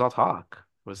again, it was all talk.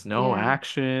 There was no Yeah.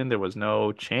 action. There was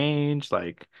no change.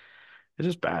 Like it's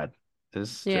just bad.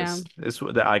 Yeah.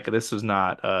 This was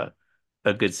not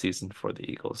a good season for the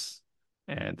Eagles,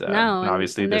 and No,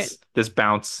 obviously and they're this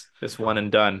bounce, this one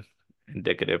and done,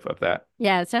 indicative of that.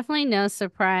 yeah, it's definitely no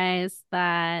surprise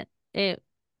that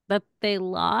they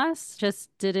lost. Just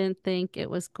didn't think it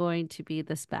was going to be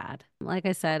this bad. Like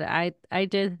I said, I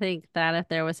did think that if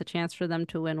there was a chance for them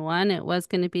to win one, it was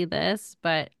going to be this,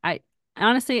 but I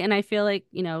honestly, and I feel like,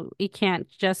 you can't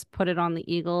just put it on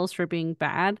the Eagles for being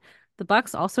bad. The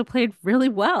Bucks also played really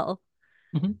well.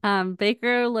 Hmm.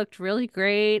 Baker looked really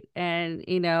great, and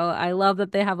I love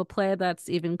that they have a play that's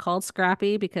even called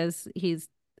Scrappy because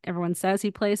everyone says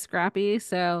he plays scrappy.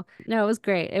 So no, it was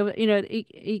great.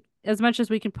 As much as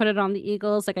we can put it on the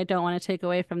Eagles, like I don't want to take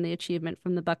away from the achievement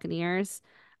from the Buccaneers,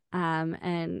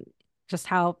 and just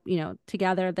how,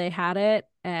 together they had it.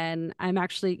 And I'm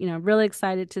actually, really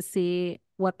excited to see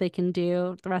what they can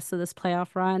do the rest of this playoff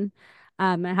run,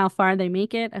 and how far they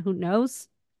make it. Who knows?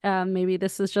 Maybe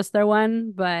this is just their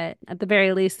one, but at the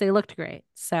very least, they looked great.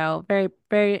 So very,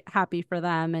 very happy for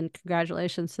them, and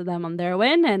congratulations to them on their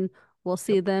win. And we'll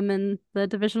see Yep. them in the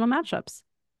divisional matchups.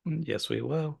 Yes, we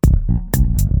will.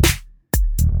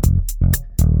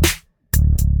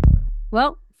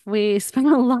 Well, we spent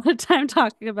a lot of time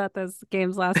talking about those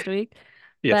games last week,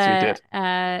 Yes, we but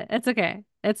did. it's okay.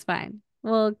 It's fine.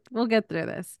 We'll get through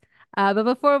this. But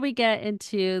before we get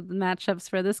into the matchups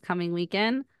for this coming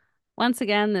weekend, once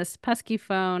again, this pesky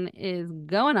phone is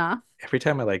going off. Every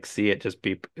time I like see it just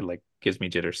beep, it like gives me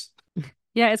jitters.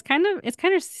 Yeah, it's kind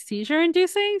of seizure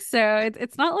inducing. So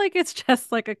it's not like it's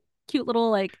just like a cute little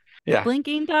like Yeah.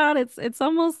 blinking dot. It's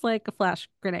almost like a flash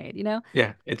grenade, you know?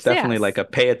 Yeah. It's So definitely like yes. a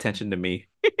pay attention to me.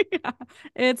 Yeah,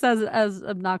 it's as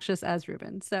obnoxious as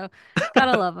Ruben. So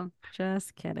gotta love him.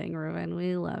 Just kidding, Ruben.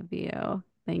 We love you.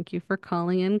 Thank you for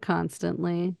calling in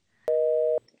constantly.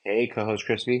 Hey, co-host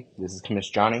Crispy. This is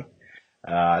Commish Johnny.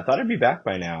 I thought I'd be back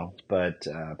by now, but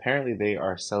apparently they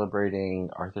are celebrating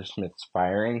Arthur Smith's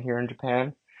firing here in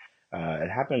Japan.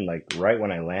 It happened like right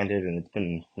when I landed, and it's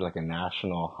been like a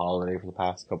national holiday for the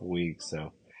past couple weeks.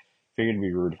 So figured it'd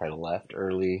be rude if I left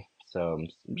early. So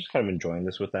I'm just kind of enjoying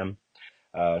this with them.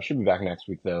 Should be back next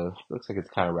week though. Looks like it's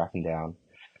kind of wrapping down.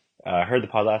 I heard the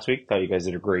pod last week. Thought you guys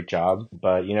did a great job.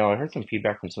 But, I heard some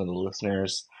feedback from some of the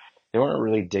listeners. They weren't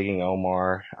really digging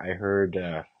Omar. I heard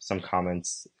some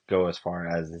comments go as far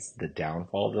as this is the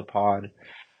downfall of the pod.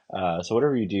 So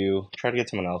whatever you do, try to get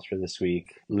someone else for this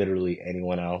week. Literally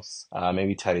anyone else.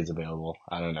 Maybe Teddy's available.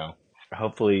 I don't know.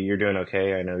 Hopefully you're doing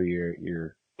okay. I know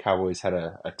your Cowboys had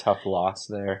a tough loss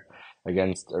there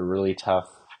against a really tough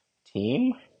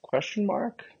team? Question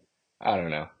mark? I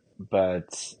don't know.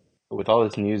 But with all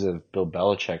this news of Bill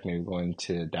Belichick maybe going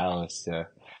to Dallas,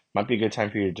 might be a good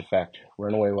time for you to defect.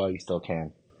 Run away while you still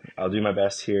can. I'll do my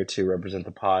best here to represent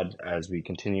the pod as we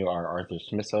continue our Arthur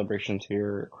Smith celebrations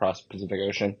here across the Pacific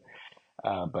Ocean.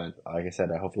 But like I said,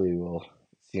 hopefully we'll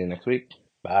see you next week.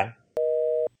 Bye.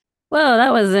 Whoa,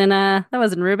 that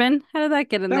wasn't Ruben. How did that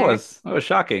get in there? That was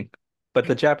shocking. But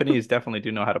the Japanese definitely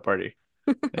do know how to party.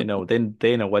 They know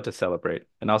what to celebrate.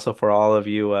 And also for all of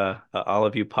you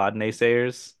pod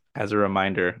naysayers, as a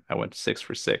reminder, I went 6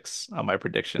 for 6 on my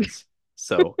predictions.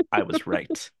 So I was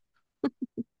right.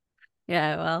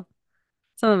 Yeah, well,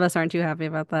 some of us aren't too happy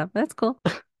about that, but that's cool.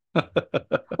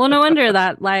 Well, no wonder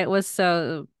that light was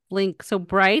so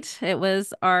bright. It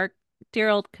was our dear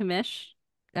old commish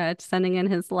sending in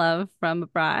his love from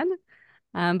abroad.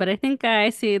 But I think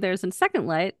I see there's a second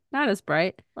light, not as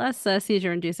bright, less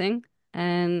seizure inducing,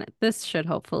 and this should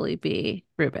hopefully be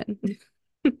Ruben.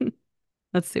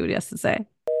 Let's see what he has to say.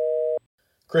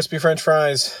 Crispy French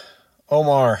fries.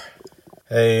 Omar.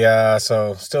 Hey,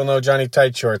 so still no Johnny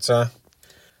Tight Shorts, huh?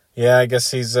 Yeah, I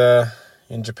guess he's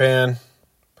in Japan.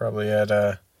 Probably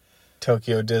at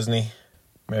Tokyo Disney.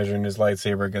 Measuring his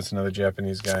lightsaber against another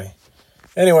Japanese guy.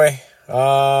 Anyway,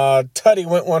 Tutty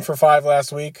went 1 for 5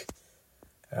 last week.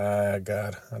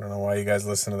 God, I don't know why you guys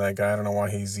listen to that guy. I don't know why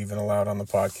he's even allowed on the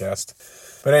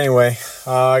podcast. But anyway,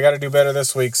 I got to do better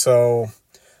this week, so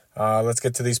let's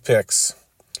get to these picks.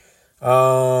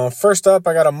 First up,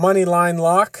 I got a money line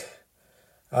lock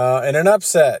and an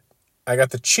upset. I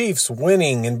got the Chiefs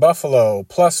winning in Buffalo,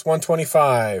 plus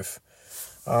 125.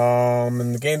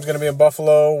 And the game's going to be in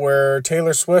Buffalo, where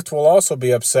Taylor Swift will also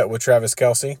be upset with Travis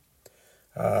Kelce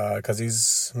because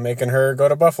he's making her go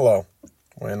to Buffalo.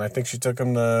 When I think she took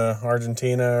him to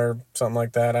Argentina or something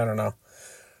like that. I don't know.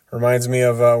 Reminds me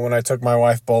of when I took my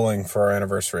wife bowling for our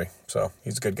anniversary. So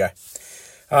he's a good guy.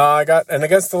 And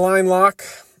against the line lock,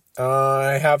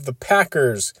 I have the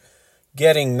Packers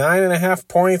getting 9.5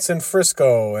 points in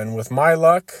Frisco. And with my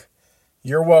luck,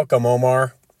 you're welcome,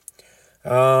 Omar.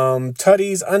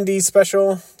 Tutty's Undies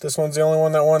special. This one's the only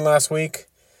one that won last week.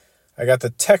 I got the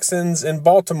Texans in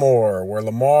Baltimore, where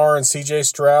Lamar and C.J.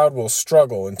 Stroud will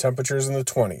struggle in temperatures in the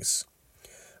 20s.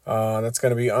 That's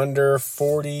going to be under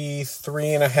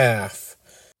 43.5.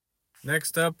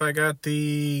 Next up, I got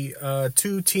the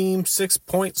 2-team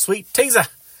 6-point sweet teaser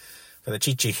for the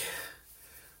Chi-Chi.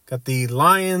 Got the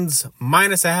Lions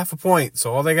minus 0.5 point.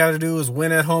 So all they got to do is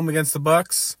win at home against the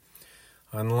Bucks.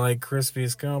 Unlike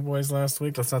Crispy's Cowboys last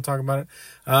week. Let's not talk about it.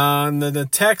 And the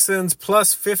Texans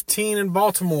plus 15 in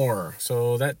Baltimore.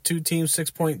 So that 2-team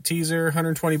 6-point teaser,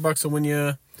 $120 will win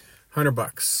you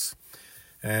 $100.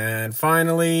 And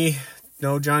finally,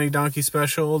 no Johnny Donkey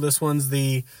special. This one's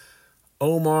the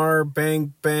Omar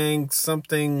Bang Bang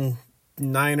something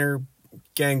Niner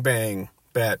Gang Bang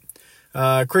bet.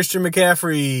 Christian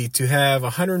McCaffrey to have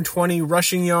 120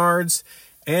 rushing yards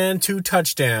and 2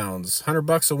 touchdowns.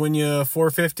 $100 will win you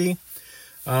 450.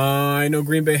 I know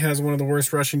Green Bay has one of the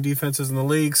worst rushing defenses in the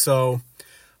league, so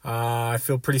I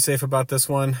feel pretty safe about this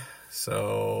one.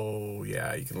 So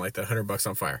yeah, you can light that $100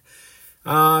 on fire.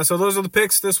 So those are the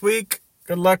picks this week.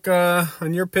 Good luck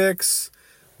on your picks.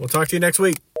 We'll talk to you next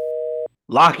week.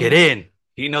 Lock it in.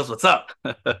 He knows what's up.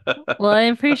 Well, I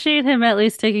appreciate him at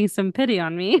least taking some pity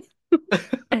on me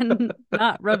and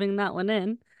not rubbing that one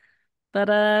in. But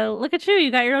look at you,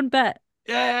 you got your own bet.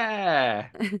 Yeah.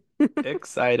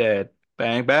 Excited.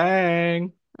 Bang,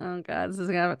 bang. Oh God, this is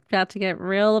about to get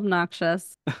real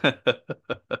obnoxious.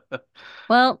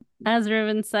 Well, as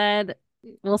Ruben said,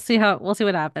 we'll see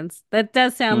what happens. That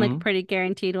does sound like a hmm pretty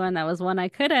guaranteed one. That was one I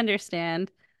could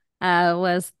understand.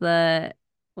 Was the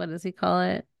what does he call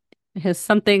it? His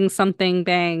something something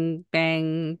bang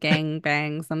bang gang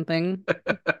bang something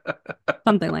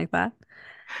something like that.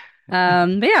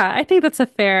 But yeah, I think that's a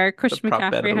fair The Christian prop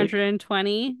bet McCaffrey of the week.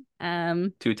 120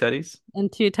 Two tutties.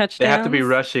 and two They have to be touchdowns.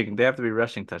 rushing. They have to be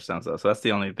rushing touchdowns though. So that's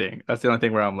the only thing. That's the only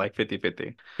thing where I'm like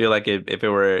 50-50. Feel like if it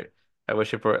were, I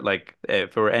wish it were like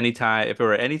if it were any time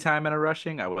in a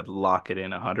rushing, I would lock it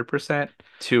in 100%.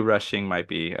 Two rushing might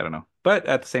be, I don't know. But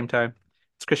at the same time,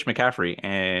 it's Christian McCaffrey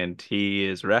and he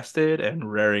is rested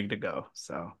and raring to go.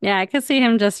 So, Yeah, I could see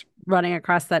him just running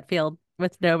across that field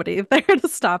with nobody there to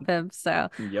stop him. So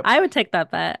yep. I would take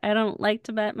that bet. I don't like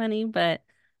to bet money, but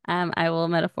I will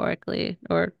metaphorically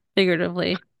or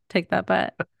figuratively take that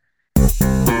bet.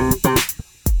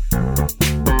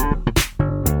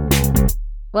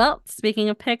 Well, speaking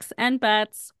of picks and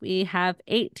bets, we have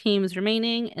 8 teams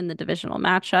remaining in the divisional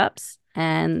matchups,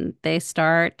 and they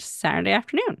start Saturday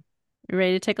afternoon. You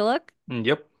ready to take a look?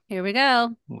 Yep. Here we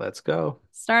go. Let's go.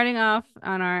 Starting off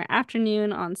on our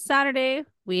afternoon on Saturday,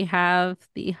 we have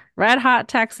the Red Hot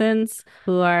Texans,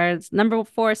 who are number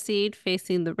 4 seed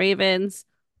facing the Ravens,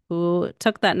 who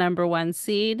took that number 1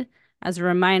 seed. As a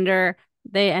reminder,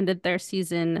 they ended their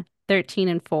season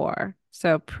 13-4.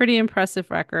 So pretty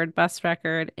impressive record, best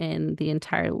record in the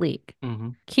entire league. hmm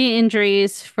Key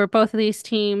injuries for both of these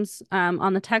teams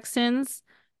on the Texans,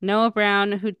 Noah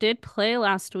Brown, who did play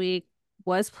last week,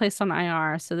 was placed on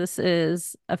IR. So this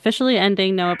is officially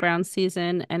ending Noah Brown's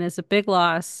season and is a big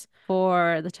loss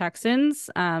for the Texans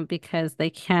because they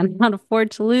cannot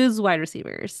afford to lose wide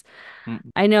receivers.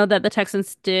 I know that the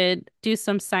Texans did do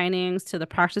some signings to the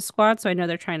practice squad, so I know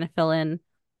they're trying to fill in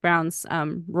Brown's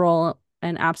role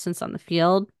and absence on the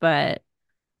field, but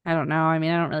I don't know. I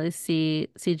mean, I don't really see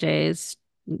CJ's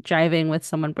driving with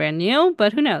someone brand new,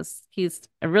 but who knows? He's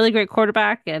a really great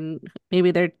quarterback, and maybe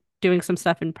they're doing some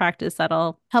stuff in practice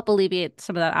that'll help alleviate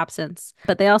some of that absence.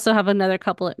 But they also have another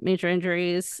couple of major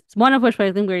injuries, one of which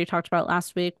I think we already talked about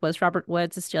last week was Robert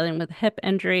Woods is dealing with a hip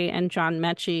injury, and John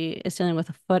Mechie is dealing with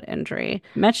a foot injury.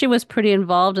 Mechie was pretty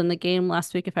involved in the game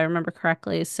last week, if I remember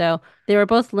correctly. So they were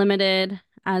both limited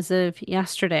as of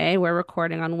yesterday. We're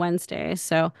recording on Wednesday.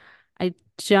 So I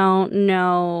don't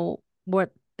know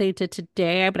what they did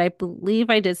today, but I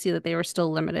believe I did see that they were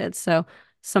still limited. So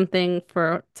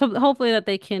hopefully that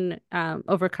they can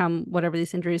overcome whatever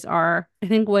these injuries are. I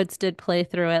think Woods did play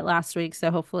through it last week, so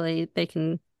hopefully they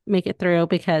can make it through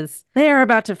because they are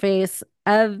about to face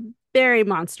a very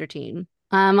monster team.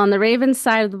 On the Ravens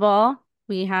side of the ball,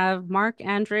 we have Mark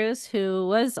Andrews, who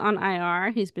was on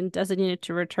IR. He's been designated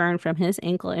to return from his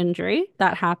ankle injury.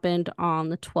 That happened on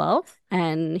the 12th,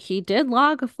 and he did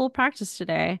log a full practice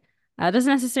today.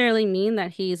 Doesn't necessarily mean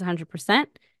that he's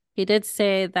 100%. He did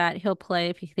say that he'll play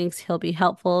if he thinks he'll be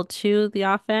helpful to the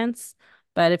offense,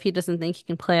 but if he doesn't think he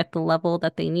can play at the level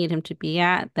that they need him to be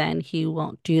at, then he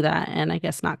won't do that and I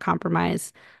guess not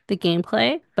compromise the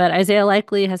gameplay. But Isaiah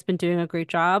Likely has been doing a great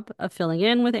job of filling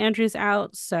in with Andrews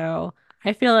out, so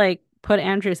I feel like put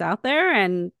Andrews out there,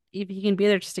 and if he can be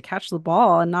there just to catch the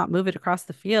ball and not move it across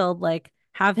the field, like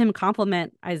have him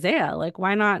complement Isaiah. Like,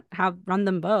 why not have run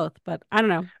them both? But I don't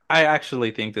know. I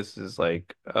actually think this is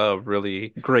like a really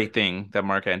great thing that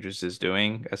Mark Andrews is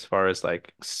doing as far as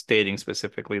like stating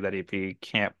specifically that if he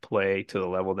can't play to the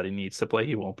level that he needs to play,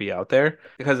 he won't be out there.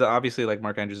 Because obviously like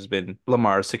Mark Andrews has been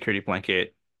Lamar's security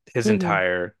blanket his Hmm.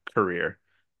 entire career.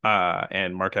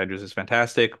 And Mark Andrews is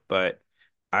fantastic, but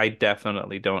I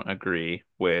definitely don't agree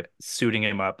with suiting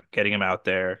him up, getting him out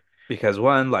there because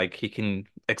one, like he can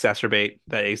exacerbate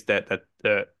that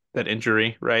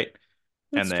injury, right?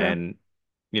 And That's true. then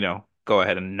go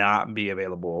ahead and not be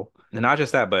available. And not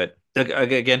just that, but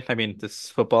Again, I mean, this is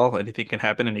football. Anything can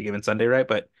happen any given Sunday, right?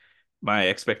 But my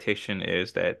expectation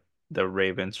is that the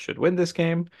Ravens should win this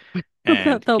game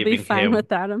and They'll be giving fine him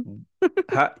without him.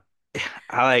 I,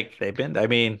 I like they've been. I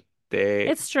mean,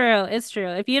 It's true. It's true.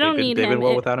 If you don't need they've been him,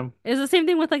 well it without him. is the same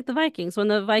thing with like the Vikings. When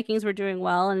the Vikings were doing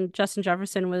well and Justin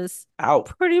Jefferson was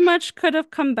Out. pretty much could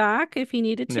have come back if he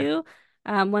needed Yeah.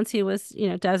 to, once he was,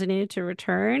 designated to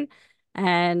return.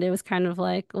 And it was kind of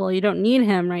like, well, you don't need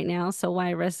him right now, so why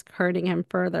risk hurting him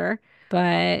further?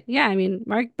 But yeah, I mean,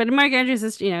 Mark Andrews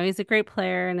is, he's a great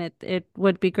player, and it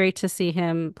would be great to see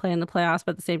him play in the playoffs.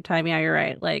 But at the same time, yeah, you're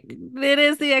right. Like it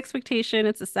is the expectation.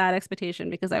 It's a sad expectation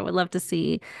because I would love to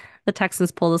see the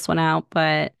Texans pull this one out.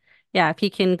 But yeah, if he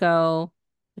can go,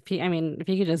 I mean, if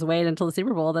he could just wait until the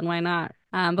Super Bowl, then why not?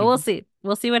 But we'll Mhm. see.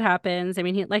 We'll see what happens. I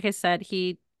mean, like I said,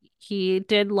 he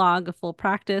did log a full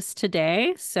practice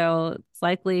today, so it's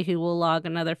likely he will log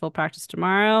another full practice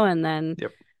tomorrow, and then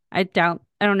Yep. I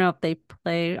don't know if they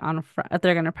play on, if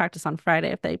they're going to practice on Friday,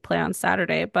 if they play on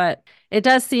Saturday, but it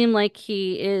does seem like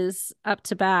he is up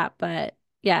to bat. But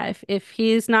yeah, if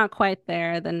he's not quite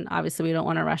there, then obviously we don't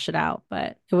want to rush it out,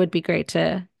 but it would be great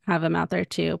to have him out there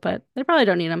too, but they probably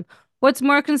don't need him. What's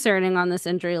more concerning on this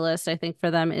injury list, I think,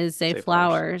 for them is Zay Safe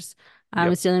flowers. Flowers.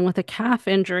 Is Yep. dealing with a calf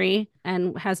injury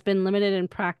and has been limited in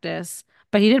practice,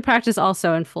 but he did practice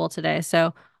also in full today.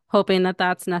 So hoping that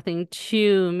that's nothing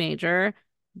too major.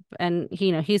 And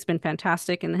he's been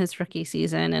fantastic in his rookie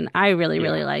season, and I really,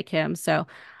 really Yeah. like him. So,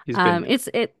 He's been it's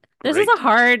it.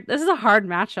 great. This is a hard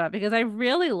matchup because I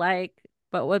really like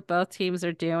but what both teams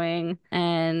are doing,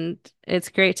 and it's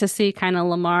great to see kind of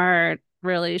Lamar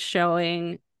really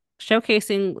showcasing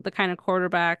the kind of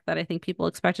quarterback that I think people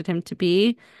expected him to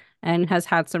be, and has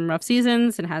had some rough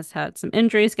seasons and has had some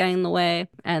injuries getting in the way,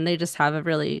 and they just have a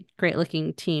really great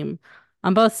looking team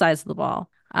on both sides of the ball.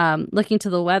 Looking to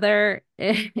the weather,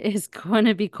 it is going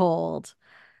to be cold.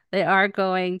 They are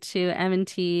going to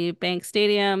M&T Bank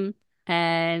Stadium,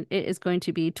 and it is going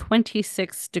to be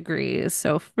 26 degrees.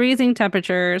 So freezing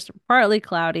temperatures, partly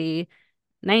cloudy,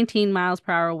 19 miles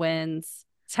per hour winds.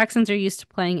 Texans are used to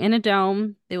playing in a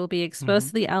dome. They will be exposed Hmm.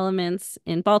 to the elements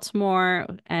in Baltimore,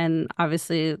 and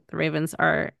obviously the Ravens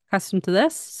are accustomed to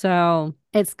this. So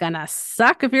it's gonna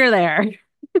suck if you're there.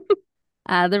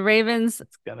 The Ravens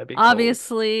It's gonna be cold.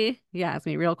 obviously, yeah, it's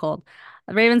gonna be real cold.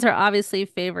 The Ravens are obviously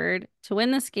favored to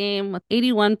win this game with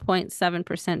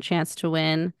 81.7% chance to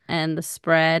win, and the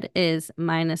spread is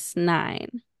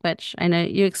 -9, which I know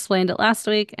you explained it last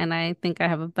week, and I think I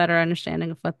have a better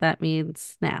understanding of what that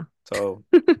means now. So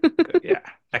good. Yeah,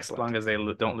 excellent. As long as they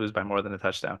don't lose by more than a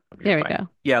touchdown, you're There we fine. go.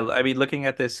 Yeah, I mean, looking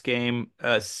at this game,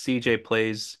 CJ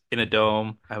plays in a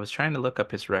dome. I was trying to look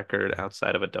up his record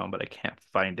outside of a dome, but I can't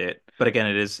find it. But again,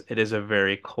 it is a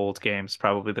very cold game. It's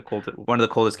probably one of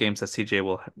the coldest games that CJ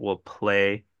will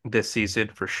play this season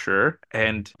for sure.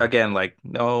 And again, like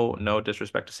no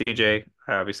disrespect to CJ.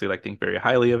 I obviously think very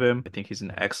highly of him. I think he's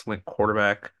an excellent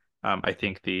quarterback. I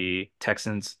think the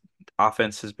Texans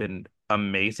offense has been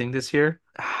amazing this year.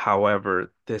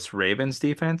 However, this Ravens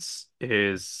defense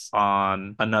is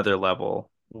on another level,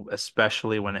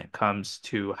 especially when it comes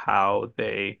to how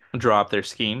they draw up their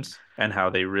schemes and how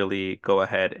they really go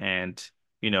ahead and,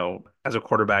 as a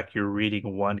quarterback, you're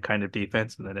reading one kind of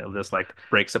defense and then it just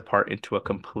breaks apart into a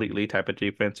completely type of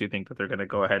defense. You think that they're going to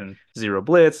go ahead and zero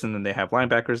blitz, and then they have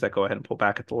linebackers that go ahead and pull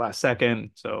back at the last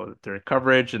second. So they're in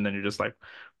coverage, and then you're just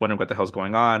wondering what the hell's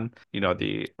going on.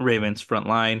 The Ravens front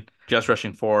line, just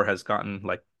rushing four, has gotten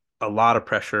a lot of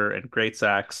pressure and great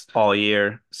sacks all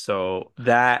year. So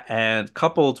that, and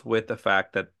coupled with the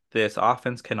fact that this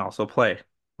offense can also play.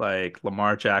 Like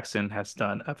Lamar Jackson has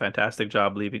done a fantastic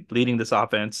job leading this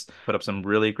offense, put up some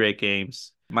really great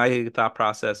games. My thought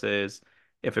process is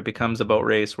if it becomes a boat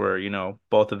race where,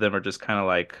 both of them are just kind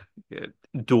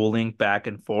of dueling back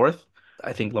and forth,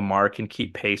 I think Lamar can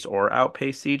keep pace or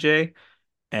outpace CJ.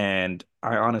 And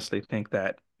I honestly think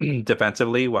that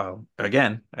defensively, well,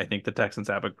 again, I think the Texans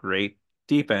have a great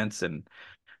defense, and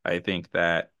I think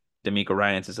that D'Amico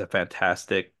Ryans is a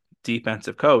fantastic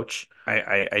defensive coach.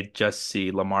 I just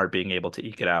see Lamar being able to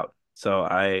eke it out. So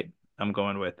I'm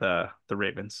going with the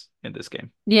Ravens in this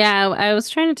game. Yeah, I was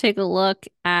trying to take a look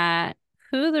at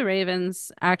who the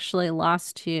Ravens actually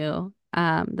lost to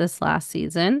this last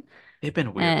season. They've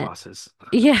been weird And losses.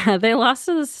 yeah, they lost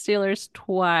to the Steelers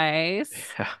twice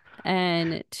Yeah.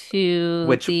 and to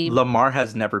Which the Lamar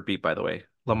has never beat, by the way.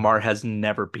 Lamar has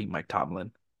never beat Mike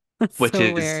Tomlin, that's which so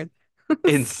is weird. So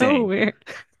insane. weird.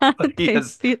 How did He they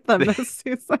has beat them this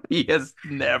season? he has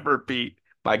never beat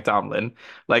Mike Tomlin.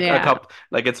 Like a Yeah. couple,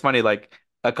 it's funny,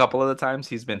 a couple of the times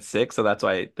he's been sick, so that's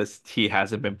why he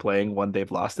hasn't been playing when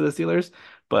they've lost to the Steelers.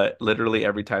 but literally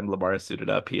every time Lamar has suited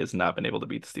up, he has not been able to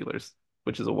beat the Steelers,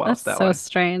 which is a wild That's stat so line.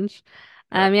 strange.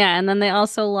 Yeah. Yeah, and then they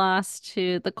also lost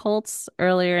to the Colts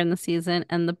earlier in the season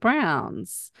and the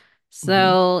Browns. Hmm.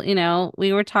 So,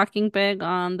 we were talking big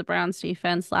on the Browns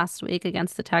defense last week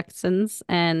against the Texans.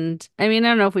 And I mean, I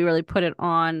don't know if we really put it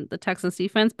on the Texans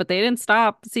defense, but they didn't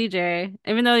stop CJ.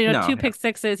 Even though, No, two yeah. pick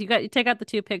sixes, you take out the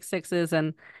two pick sixes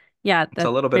and yeah, It's a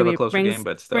that little bit of a maybe closer game, brings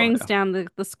but still, brings yeah. down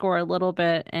the score a little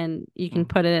bit and you can Mm.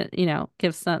 put it,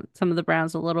 give some of the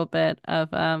Browns a little bit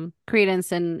of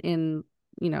credence in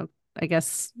you know, I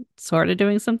guess sort of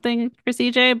doing something for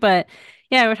CJ. But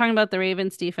yeah, we're talking about the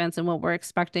Ravens defense and what we're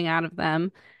expecting out of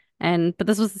them. But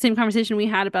this was the same conversation we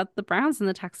had about the Browns and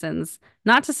the Texans.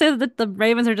 Not to say that the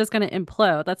Ravens are just going to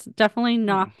implode. That's definitely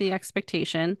not Mm. the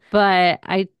expectation. But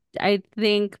I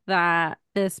think that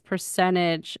this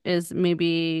percentage is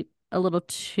maybe a little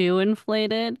too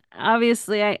inflated.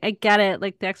 Obviously, I get it.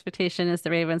 Like the expectation is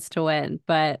the Ravens to win,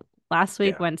 but last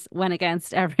week Yeah. went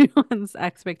against everyone's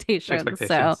expectations. So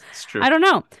Expectations. It's true. I don't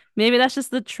know. Maybe that's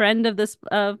just the trend of the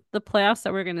playoffs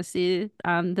that we're going to see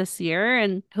this year,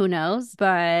 and who knows?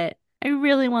 But I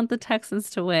really want the Texans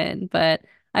to win. But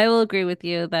I will agree with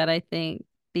you that I think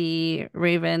the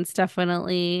Ravens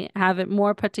definitely have it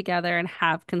more put together and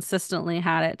have consistently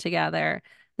had it together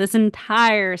this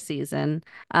entire season.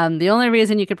 The only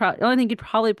thing you'd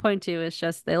probably point to is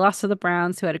just they lost to the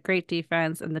Browns, who had a great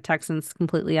defense, and the Texans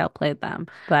completely outplayed them.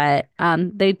 But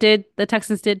the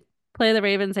Texans did play the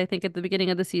Ravens, I think, at the beginning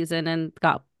of the season and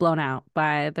got blown out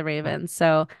by the Yeah. Ravens.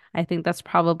 So I think that's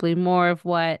probably more of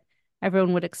what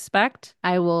everyone would expect.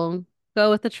 I will go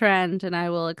with the trend and I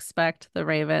will expect the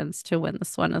Ravens to win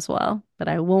this one as well, but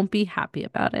I won't be happy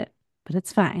about it. But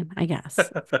it's fine, I guess.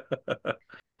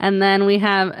 And then we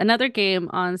have another game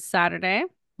on Saturday.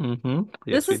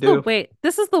 Yes, we do.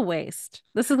 This is the waste.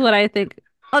 This is what I think.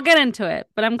 I'll get into it,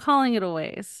 but I'm calling it a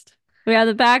waste. We have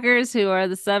the Packers, who are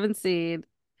the 7th seed,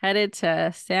 headed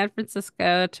to San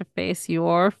Francisco to face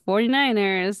your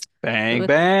 49ers, Bang, with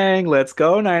bang. Let's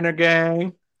go, Niner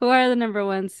gang. who are the number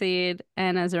 1 seed,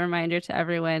 and as a reminder to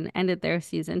everyone, ended their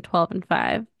season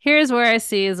 12-5. Here's where I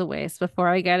see as a waste before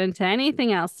I get into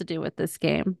anything else to do with this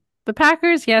game. The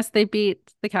Packers, yes, they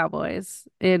beat the Cowboys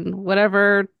in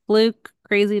whatever fluke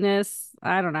craziness,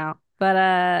 I don't know.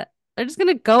 But they're just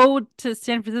gonna go to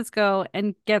San Francisco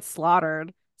and get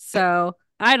slaughtered. So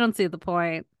I don't see the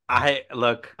point. I'm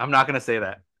not gonna say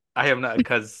that. I am not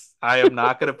because I am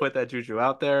not gonna put that juju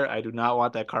out there. I do not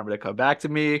want that karma to come back to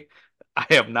me. I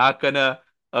am not gonna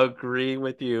agree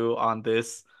with you on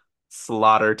this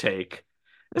slaughter take, Okay.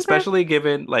 especially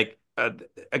given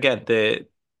again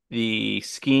the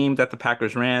scheme that the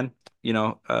Packers ran.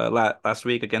 Last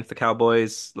week against the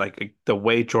Cowboys, like the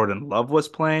way Jordan Love was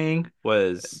playing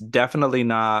was definitely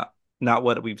not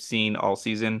what we've seen all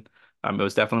season. It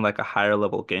was definitely like a higher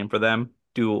level game for them.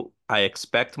 Do I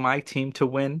expect my team to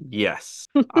win? Yes.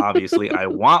 Obviously, I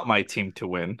want my team to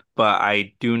win, but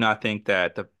I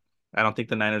don't think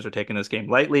the Niners are taking this game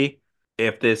lightly.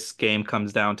 If this game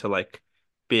comes down to like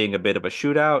being a bit of a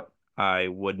shootout, I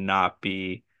would not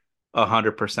be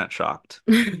 100% shocked.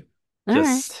 All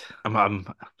right.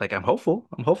 I'm hopeful.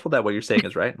 I'm hopeful that what you're saying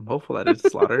is right. I'm hopeful that it's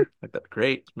slaughter. Like that's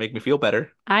great. Make me feel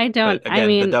better. But I again, the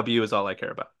mean, W is all I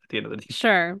care about at the end of the day.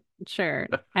 sure, sure.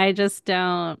 I just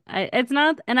don't. It's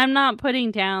not, and I'm not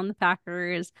putting down the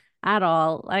Packers at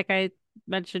all. Like I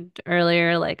mentioned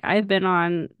earlier, like I've been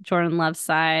on Jordan Love's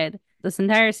side this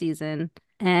entire season,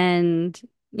 and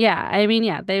yeah, I mean,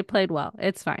 yeah, they played well.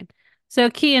 It's fine. So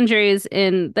key injuries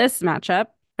in this matchup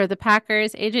for the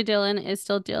Packers, AJ Dillon is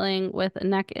still dealing with a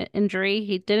neck injury.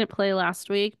 He didn't play last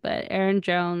week, but Aaron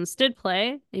Jones did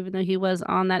play, even though he was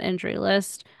on that injury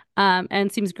list,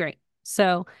 and seems great.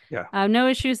 So Yeah. no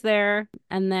issues there.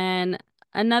 And then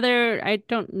I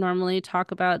don't normally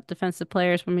talk about defensive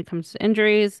players when it comes to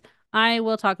injuries. I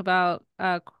will talk about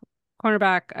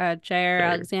cornerback Jair Jair.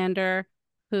 Alexander,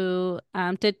 who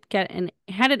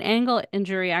had an ankle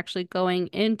injury actually going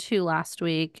into last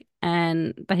week,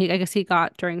 and that I guess he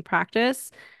got during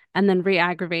practice. And then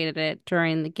re-aggravated it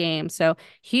during the game. So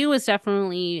he was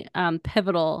definitely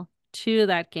pivotal to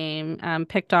that game,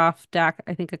 picked off Dak,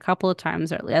 I think, a couple of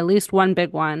times, or at least one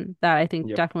big one that I think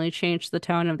Yep. definitely changed the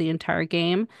tone of the entire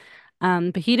game.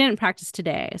 But he didn't practice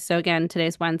today. So again,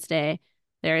 today's Wednesday.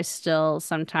 There is still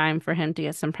some time for him to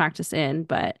get some practice in,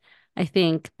 but I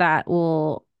think that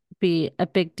will be a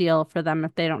big deal for them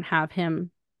if they don't have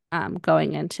him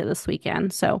going into this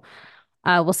weekend. So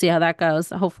we'll see how that goes.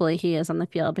 Hopefully he is on the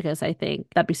field because I think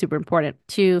that'd be super important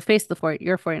to face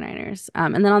your 49ers.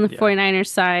 And then on the Yeah. 49ers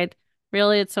side,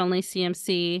 really it's only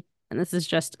CMC and this is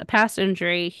just a past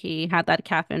injury. He had that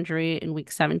calf injury in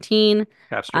week 17.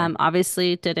 Calf strain.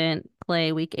 Obviously didn't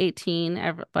play week 18.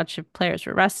 A bunch of players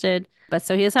were rested, but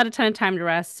so he has had a ton of time to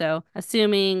rest. So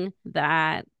assuming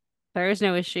that there is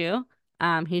no issue,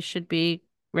 he should be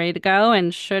ready to go.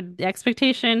 And the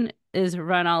expectation is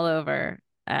run all over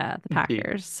the Indeed.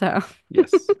 Packers. So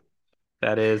Yes.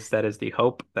 That is the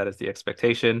hope. That is the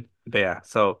expectation. But yeah,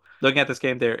 so looking at this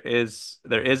game, there is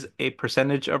a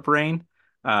percentage of rain,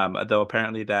 though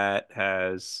apparently that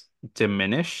has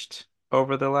diminished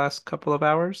over the last couple of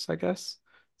hours, I guess.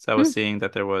 So I was hmm, seeing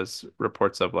that there was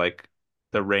reports of like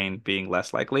the rain being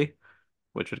less likely,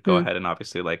 which would go hmm. ahead and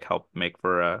obviously like help make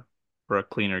for a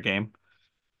cleaner game.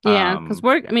 Yeah, because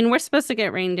Um, we're supposed to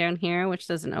get rain down here, which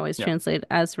doesn't always yeah. translate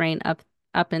as rain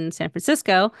up in San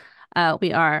Francisco.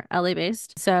 We are LA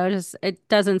based, so it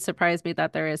doesn't surprise me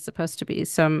that there is supposed to be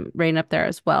some rain up there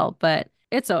as well. But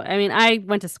I mean, I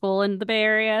went to school in the Bay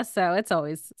Area, so it's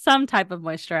always some type of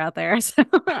moisture out there. So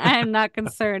I am not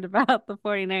concerned about the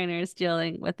 49ers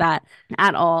dealing with that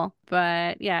at all.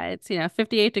 But yeah, it's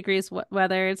 58 degrees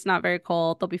weather. It's not very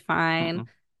cold. They'll be fine. Mm-mm.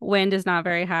 Wind is not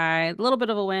very high, a little bit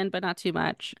of a wind, but not too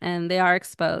much. And they are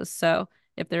exposed. So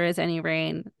if there is any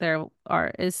rain,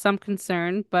 is some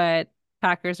concern, but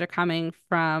Packers are coming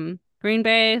from Green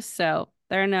Bay, so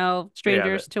they're no Yeah,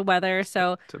 strangers to weather.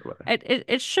 So to the weather.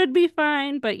 it should be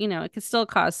fine, but it could still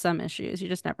cause some issues. You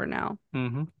just never know.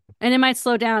 Hmm. And it might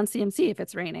slow down CMC if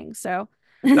it's raining. So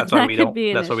That's why that we could don't be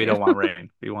an that's why we issue. don't want rain.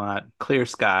 We want clear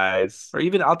skies. Or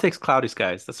even I'll take cloudy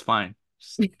skies. That's fine.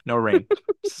 Just no rain.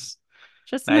 Just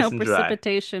Just no nice and dry.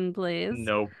 precipitation, please.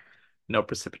 No no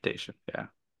precipitation. Yeah.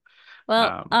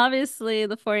 Well, Um obviously,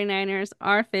 the 49ers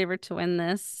are favored to win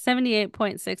this.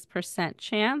 78.6%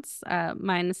 chance.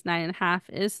 Minus 9.5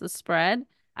 is the spread.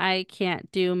 I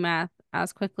can't do math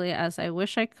as quickly as I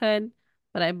wish I could,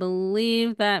 but I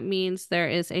believe that means there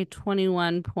is a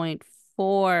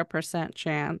 21.4%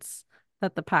 chance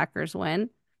that the Packers win.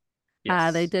 They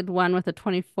yes. did one with a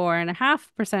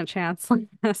 24.5% chance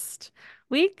last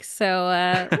week. So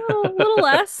a little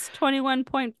less,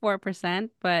 21.4%,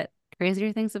 but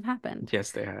crazier things have happened.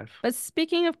 Yes, they have. But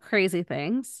speaking of crazy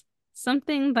things,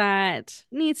 something that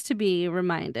needs to be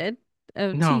reminded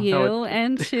of to No, no, you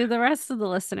and to the rest of the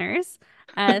listeners,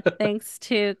 thanks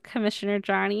to Commissioner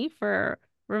Johnny for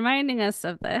reminding us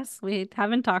of this. We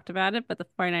haven't talked about it, but the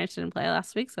 49ers didn't play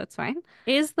last week, so it's fine.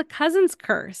 Is the Cousins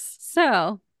curse.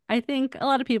 So I think a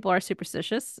lot of people are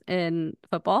superstitious in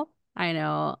football. I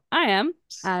know I am.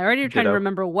 I already trying to ditto.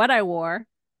 remember what I wore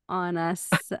on us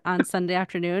on Sunday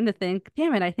afternoon to think,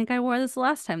 damn it, I think I wore this the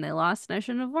last time they lost and I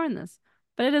shouldn't have worn this.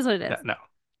 But it is what it Yeah, is. no.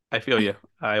 I feel you.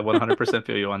 I 100%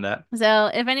 feel you on that. So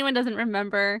if anyone doesn't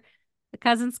remember, the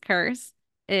Cousins curse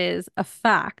is a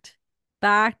fact,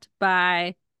 backed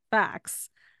by facts,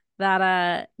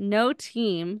 that no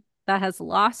team that has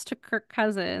lost to Kirk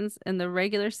Cousins in the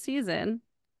regular season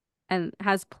and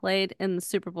has played in the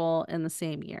Super Bowl in the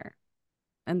same year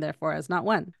and therefore has not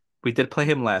won. We did play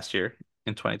him last year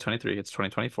in 2023. It's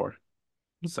 2024.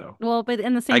 So Well, but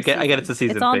in the I same get it's season. a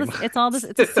season thing.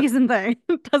 It's a season thing.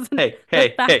 It doesn't Hey, the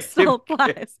hey, fact hey. still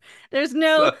applies. So There's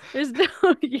no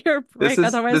year this break. is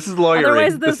Otherwise, this is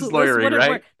lawyering. this This is lawyering, wouldn't work.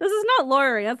 right? This is not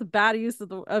lawyering. That's a bad use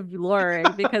of lawyering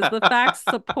because the facts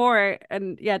support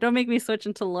and yeah, don't make me switch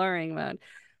into lawyering mode.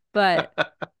 But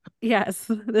yes,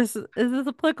 this is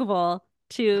applicable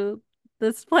to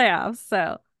this playoffs.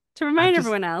 So to I'm remind just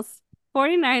everyone else,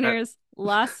 uh, 49ers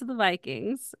lost to the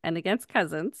Vikings and against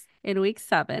Cousins in week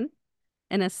 7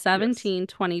 in a yes.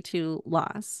 17-22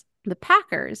 loss. The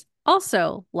Packers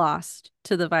also lost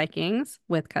to the Vikings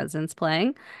with Cousins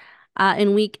playing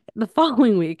the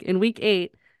following week in week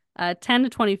 8,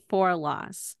 10-24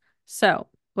 loss. So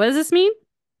what does this mean?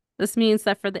 This means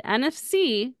that for the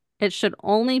NFC, it should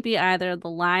only be either the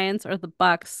Lions or the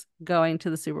Bucks going to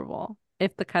the Super Bowl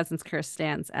if the Cousins curse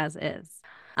stands as is.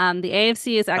 The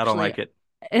AFC I don't like it.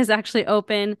 is actually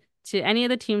open to any of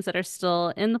the teams that are still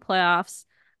in the playoffs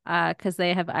because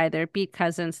they have either beat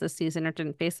Cousins this season or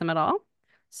didn't face them at all.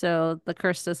 So the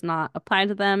curse does not apply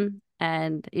to them.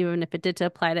 And even if it did to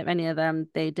apply to any of them,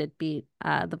 they did beat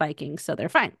the Vikings, so they're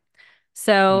fine.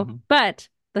 So, Hmm. but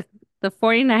the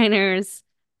 49ers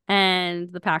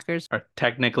and the Packers, Are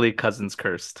technically cousins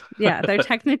cursed. yeah, they're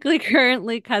technically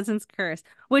currently Cousins curse,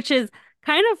 which is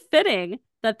kind of fitting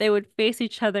that they would face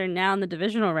each other now in the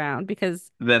divisional round because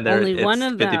Then there only one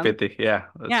it's of them, 50-50. Yeah,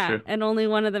 that's yeah, true. and only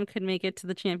one of them could make it to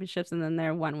the championships, and then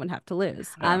their one would have to lose.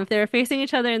 Yeah, If they were facing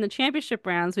each other in the championship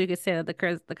rounds, we could say that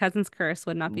the Cousins curse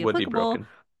would not be would be applicable. broken.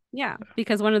 Yeah,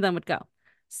 because one of them would go. Hmm.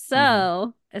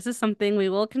 So this is something we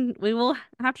will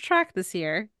have to track this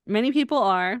year. Many people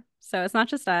are. so it's not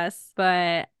just us.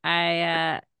 But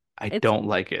I it's don't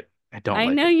like it. I don't I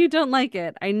like know it. you don't like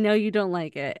it. I know you don't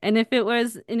like it. And if it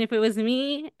was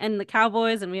me and the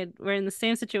Cowboys and we're in the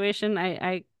same situation,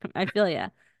 I feel ya.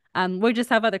 We just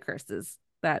have other curses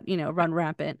that, run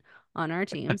rampant on our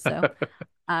team. So,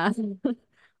 uh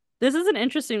this is an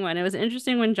interesting one. It was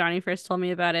interesting when Johnny first told me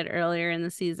about it earlier in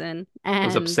the season. It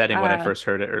was And upsetting when I first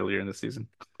heard it earlier in the season.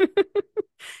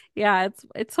 yeah,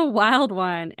 it's a wild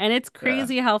one. And it's Yeah.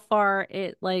 crazy how far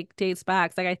it like dates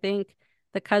back. Like I think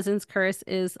the Cousins curse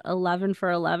is 11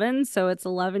 for 11, so it's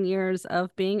 11 years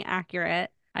of being accurate.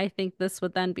 I think this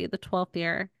would then be the 12th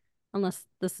year, unless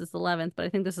this is 11th, but I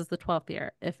think this is the 12th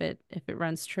year if it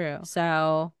runs true.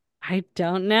 So, I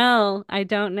don't know. I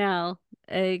don't know.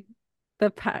 The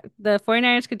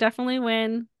 49ers could definitely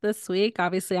win this week.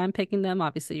 Obviously, I'm picking them.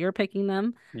 Obviously, you're picking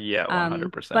them. Yeah,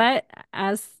 100%. But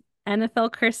as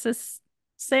NFL curses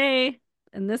say,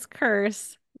 in this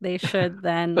curse, they should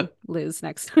then lose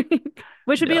next week,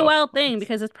 which would be a No, wild thing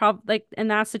because it's probably like in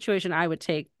that situation, I would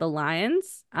take the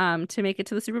Lions to make it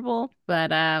to the Super Bowl.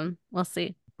 But we'll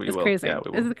see. we It's will. crazy. Yeah,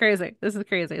 we This will. is crazy. This is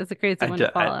crazy. It's a crazy I, one to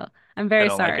do, follow. I'm I very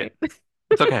don't like sorry. it.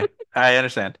 It's okay. I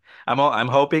understand. I'm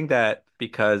hoping that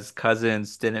because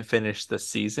Cousins didn't finish the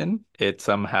season, it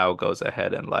somehow goes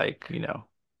ahead and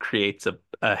creates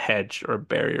a hedge or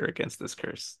barrier against this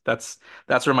curse. That's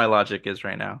where my logic is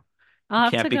right now. You I'll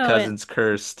have can't to be go in. Cousins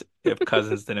cursed if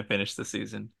Cousins didn't finish the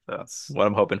season. That's what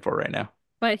I'm hoping for right now.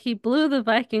 But he blew the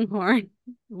Viking horn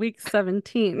week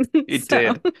 17. He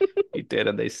So did. He did,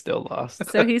 and they still lost.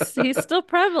 so he's still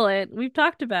prevalent. We've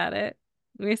talked about it.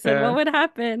 We said what Yeah, would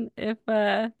happen if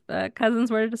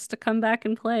Cousins were just to come back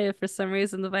and play if for some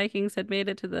reason the Vikings had made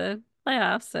it to the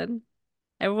playoffs, and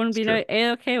everyone would it's be true.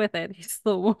 a-okay with it. He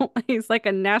still won't. He's like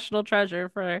a national treasure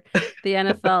for the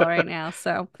NFL right now.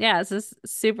 So yeah, this is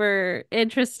super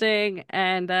interesting.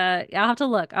 And yeah, I'll have to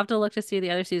look to see the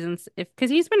other seasons if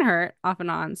because he's been hurt off and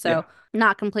on. Yeah. So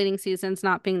not completing seasons,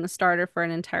 not being the starter for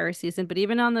an entire season. But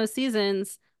even on those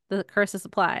seasons, the curse is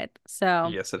applied. So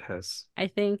Yes, it has. I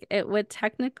think it would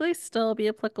technically still be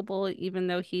applicable even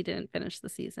though he didn't finish the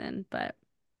season. But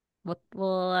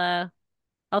we'll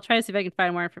I'll try to see if I can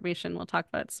find more information. We'll talk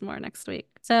about it some more next week.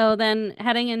 So then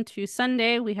heading into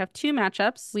Sunday, we have two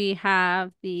matchups. We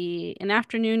have an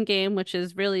afternoon game, which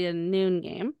is really a noon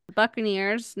game. The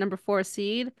Buccaneers, number 4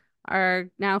 seed, are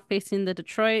now facing the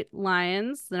Detroit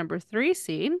Lions, the number 3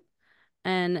 seed,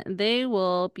 and they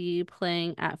will be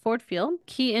playing at Ford Field.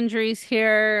 Key injuries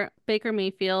here, Baker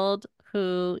Mayfield,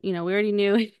 who, we already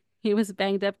knew he was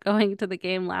banged up going to the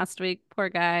game last week. Poor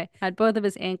guy. Had both of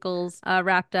his ankles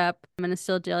wrapped up and is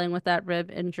still dealing with that rib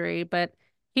injury, but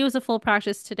he was a full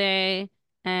practice today.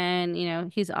 And,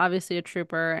 he's obviously a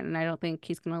trooper, and I don't think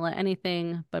he's going to let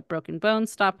anything but broken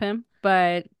bones stop him.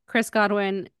 But Chris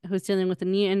Godwin, who's dealing with a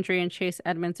knee injury, and Chase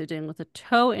Edmonds, are dealing with a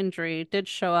toe injury, did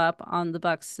show up on the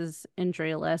Bucks'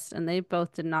 injury list, and they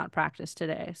both did not practice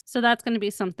today. So that's going to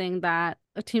be something that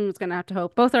a team is going to have to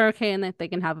hope both are okay and that they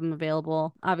can have them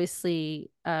available. Obviously,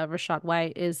 Rashad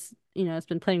White has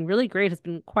been playing really great, has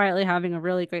been quietly having a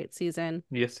really great season.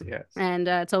 Yes, he has. And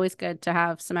it's always good to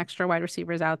have some extra wide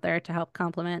receivers out there to help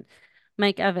complement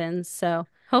Mike Evans. So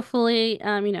hopefully,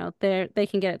 they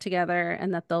can get it together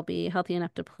and that they'll be healthy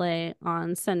enough to play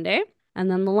on Sunday. And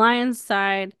then the Lions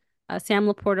side, Sam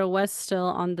Laporta was still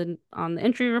on the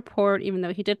injury report, even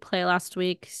though he did play last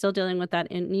week. Still dealing with that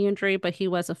knee injury, but he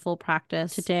was a full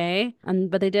practice today.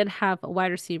 But they did have a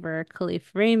wide receiver, Khalif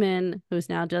Raymond, who's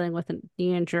now dealing with a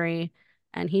knee injury,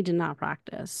 and he did not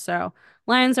practice. So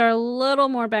Lions are a little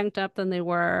more banged up than they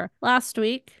were last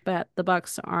week, but the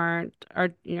Bucks are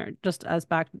just as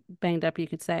banged up, you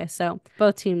could say. So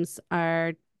both teams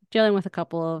are dealing with a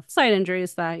couple of slight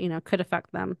injuries that could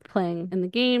affect them playing in the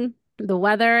game. The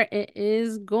weather, it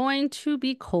is going to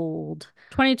be cold.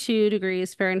 22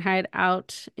 degrees Fahrenheit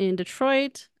out in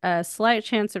Detroit. A slight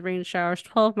chance of rain showers,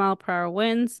 12-mile-per-hour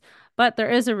winds, but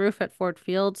there is a roof at Ford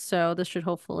Field, so this should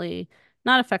hopefully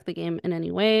not affect the game in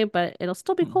any way, but it'll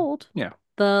still be cold. Yeah.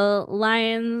 The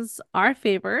Lions are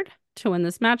favored to win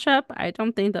this matchup. I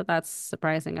don't think that that's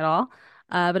surprising at all.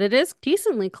 But it is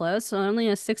decently close, so only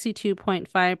a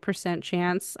 62.5%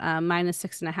 chance.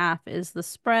 -6.5 is the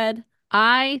spread.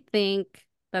 I think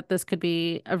that this could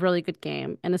be a really good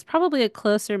game, and it's probably a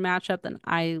closer matchup than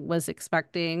I was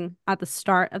expecting at the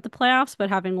start of the playoffs. But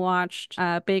having watched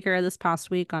Baker this past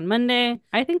week on Monday,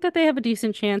 I think that they have a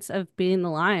decent chance of beating the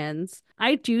Lions.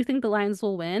 I do think the Lions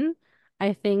will win.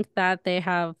 I think that they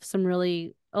have a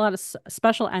lot of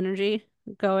special energy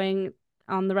going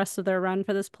on the rest of their run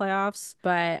for this playoffs.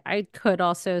 But I could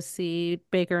also see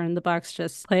Baker and the Bucks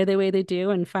just play the way they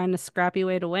do and find a scrappy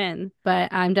way to win.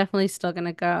 But I'm definitely still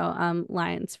gonna go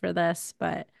Lions for this.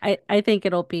 But I think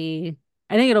it'll be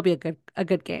a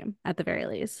good game at the very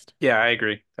least. Yeah, I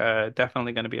agree.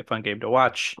 Definitely going to be a fun game to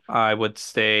watch. I would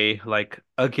say, like,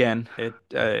 again,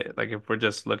 like if we're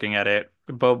just looking at it,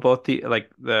 both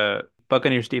the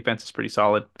Buccaneers defense is pretty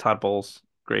solid. Todd Bowles,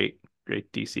 great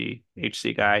DC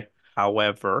HC guy.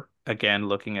 However, again,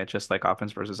 looking at just like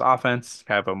offense versus offense,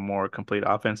 have a more complete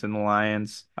offense in the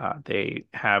Lions. They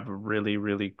have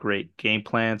really great game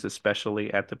plans,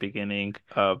 especially at the beginning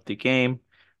of the game.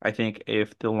 I think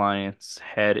if the Lions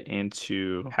head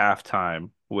into halftime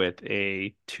with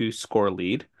a two-score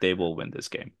lead, they will win this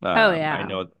game. Oh I yeah.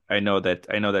 know, I know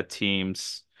that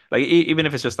teams like even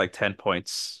if it's just like 10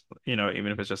 points, even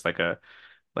if it's just like a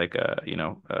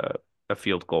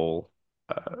field goal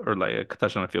or like a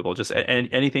touchdown, a field goal, just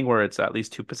anything where it's at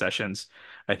least two possessions.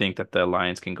 I think that the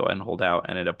Lions can go ahead and hold out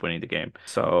and end up winning the game.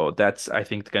 So that's I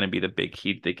think going to be the big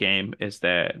key to the game is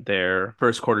that their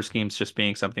first quarter schemes just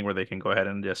being something where they can go ahead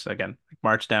and just again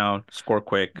march down, score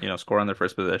quick, score on their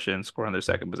first possession, score on their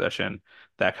second possession,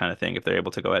 that kind of thing. If they're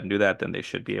able to go ahead and do that, then they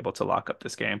should be able to lock up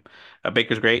this game.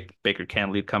 Baker's great. Baker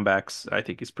can lead comebacks. I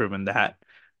think he's proven that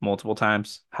multiple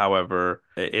times. However,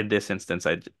 in this instance,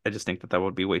 I just think that that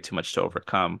would be way too much to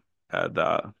overcome.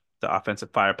 The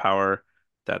offensive firepower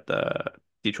that the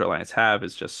Detroit Lions have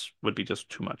is just would be just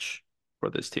too much for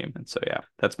this team. And so yeah,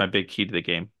 that's my big key to the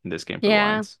game in this game for the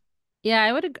Yeah. Lions. Yeah,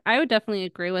 I would definitely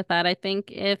agree with that. I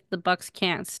think if the Bucks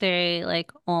can't stay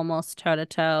like almost toe to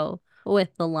toe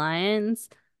with the Lions,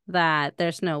 that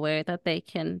there's no way that they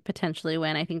can potentially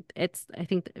win. I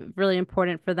think really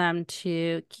important for them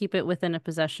to keep it within a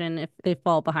possession if they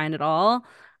fall behind at all.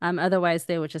 Otherwise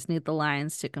they would just need the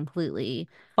Lions to completely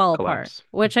fall apart, Collapse.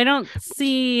 which I don't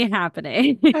see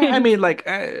happening. I mean, like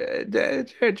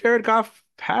Jared Goff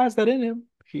has that in him.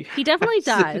 He He definitely has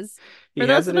does. For he those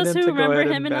has it of in us him who to go remember ahead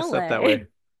him and in mess up that LA. way.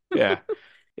 Yeah.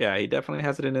 Yeah, he definitely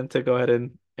has it in him to go ahead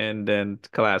and then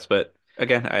collapse. But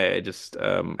again, I just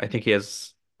I think he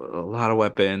has a lot of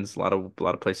weapons, a lot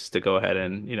of places to go ahead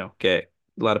and, get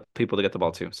a lot of people to get the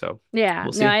ball to. So Yeah,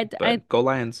 we'll no, see. But go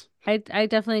Lions. I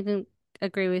definitely can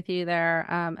agree with you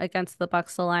there. Against the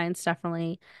Bucks, the Lions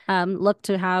definitely look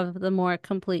to have the more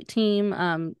complete team.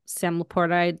 Sam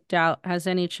Laporta, I doubt has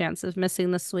any chance of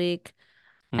missing this week.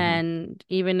 Hmm. And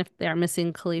even if they're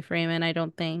missing Khalif Raymond, I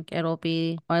don't think it'll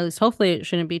be, or at least hopefully it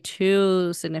shouldn't be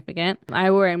too significant.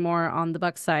 I worry more on the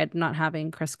Bucks side not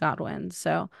having Chris Godwin,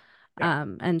 so Yeah.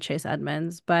 and Chase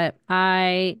Edmonds. But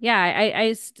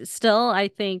still I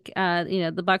think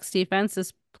the Bucks defense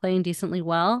is playing decently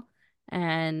well,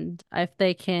 and if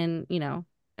they can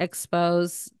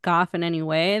expose Goff in any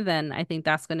way, then I think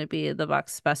that's going to be the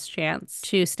Bucks' best chance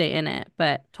to stay in it.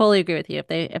 But totally agree with you.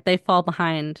 If they fall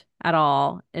behind at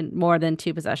all in more than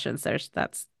two possessions,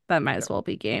 that might Yeah. as well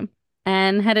be game.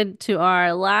 And headed to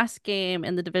our last game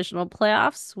in the divisional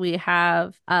playoffs, we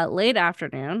have late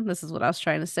afternoon. This is what I was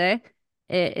trying to say.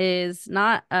 It is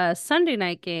not a Sunday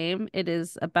night game. It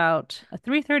is about a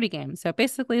 3:30 game. So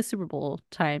basically a Super Bowl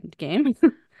timed game.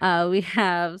 We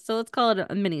have, so let's call it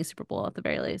a mini Super Bowl at the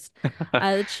very least. The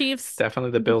It's Chiefs,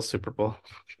 definitely the Bills Super Bowl.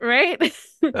 right?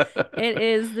 It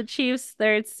is the Chiefs,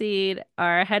 third seed,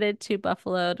 are headed to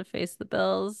Buffalo to face the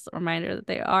Bills. Reminder that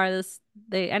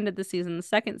they ended the season the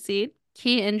second seed.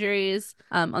 Key injuries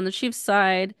on the Chiefs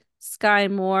side. Sky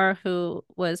Moore, who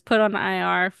was put on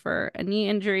IR for a knee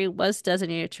injury, was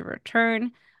designated to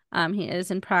return. He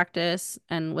is in practice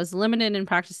and was limited in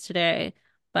practice today,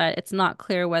 but it's not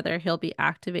clear whether he'll be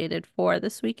activated for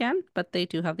this weekend, but they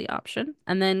do have the option.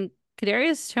 And then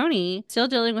Kadarius Toney, still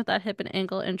dealing with that hip and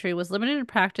ankle injury, was limited in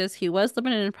practice. He was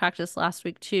limited in practice last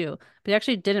week too, but he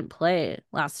actually didn't play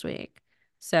last week.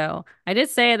 So I did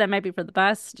say that might be for the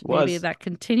best. Maybe Was. that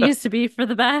continues to be for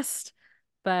the best,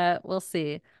 but we'll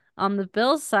see. On the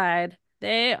Bills side,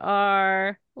 they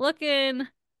are looking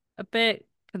a bit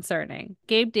concerning.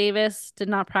 Gabe Davis did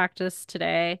not practice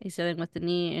today. He's dealing with the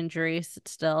knee injury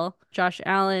still. Josh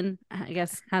Allen, I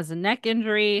guess, has a neck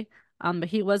injury. But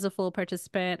he was a full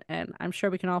participant, and I'm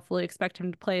sure we can all fully expect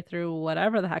him to play through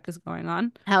whatever the heck is going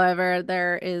on. However,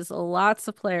 there is lots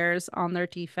of players on their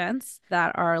defense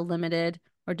that are limited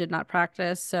or did not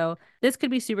practice. So this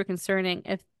could be super concerning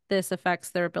if this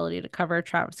affects their ability to cover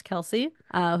Travis Kelce,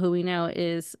 who we know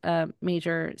is a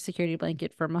major security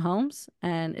blanket for Mahomes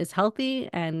and is healthy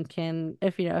and can,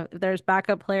 if there's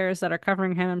backup players that are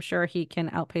covering him, I'm sure he can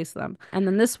outpace them. And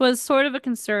then this was sort of a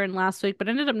concern last week, but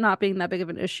ended up not being that big of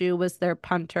an issue. Was their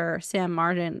punter, Sam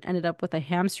Martin, ended up with a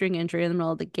hamstring injury in the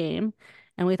middle of the game.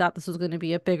 and we thought this was going to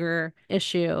be a bigger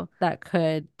issue that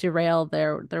could derail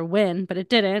their win, but it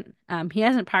didn't. He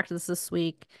hasn't practiced this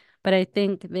week, but I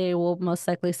think they will most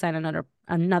likely sign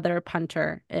another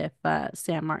punter if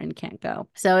Sam Martin can't go.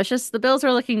 So it's just the Bills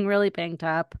are looking really banged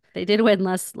up. They did win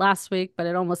last week, but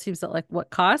it almost seems like what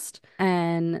cost.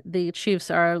 And the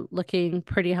Chiefs are looking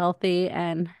pretty healthy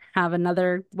and have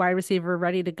another wide receiver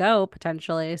ready to go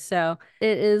potentially. So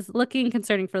it is looking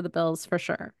concerning for the Bills for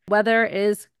sure. Weather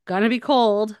is gonna be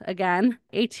cold again,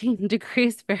 18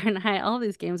 degrees Fahrenheit. All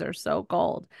these games are so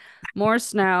cold. More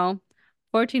snow.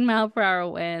 14-mile-per-hour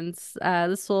winds.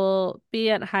 This will be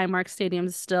at Highmark Stadium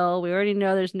still. We already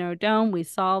know there's no dome. We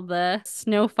saw the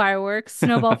snowball fireworks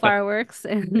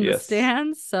in the Yes.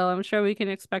 stands. So I'm sure we can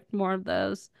expect more of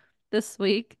those this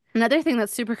week. Another thing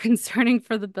that's super concerning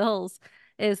for the Bills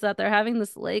is that they're having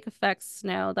this lake effect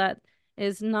snow that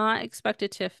is not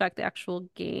expected to affect the actual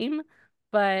game,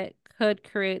 but could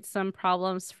create some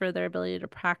problems for their ability to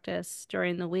practice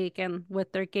during the week. And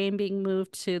with their game being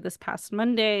moved to this past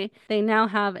Monday, they now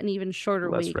have an even shorter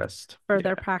Less week rest. for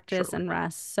their Yeah, practice short and week.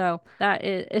 rest. So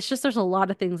it's just there's a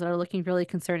lot of things that are looking really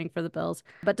concerning for the Bills.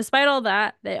 But despite all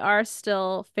that, they are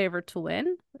still favored to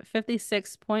win.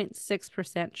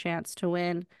 56.6% chance to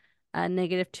win a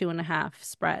 -2.5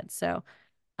 spread. So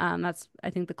that's I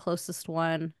think the closest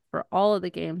one for all of the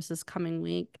games this coming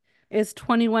week. Is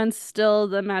 21 still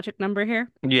the magic number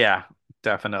here? Yeah,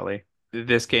 definitely.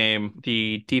 This game,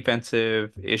 the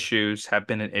defensive issues have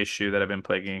been an issue that have been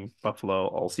plaguing Buffalo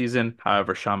all season.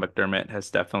 However, Sean McDermott has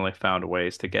definitely found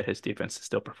ways to get his defense to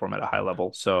still perform at a high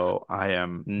level. So I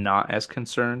am not as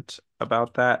concerned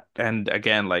about that. And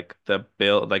again, like the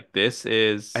build, like this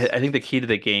is, I think the key to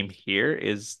the game here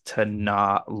is to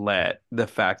not let the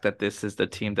fact that this is the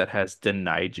team that has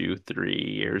denied you 3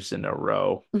 years in a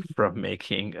row from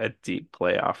making a deep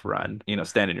playoff run,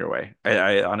 stand in your way.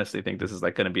 I honestly think this is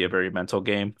like going to be a very mental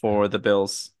game for the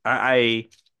Bills. I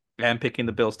am picking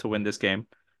the Bills to win this game.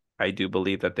 I do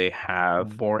believe that they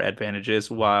have more advantages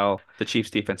while the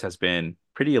Chiefs defense has been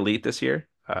pretty elite this year.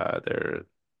 They're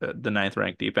the ninth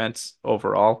ranked defense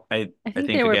overall. I I think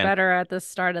they think were again, better at the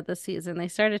start of the season. They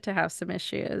started to have some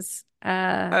issues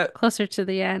uh, closer to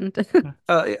the end.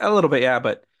 a little bit, yeah,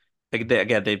 but like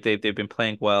again, they've been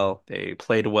playing well. They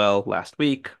played well last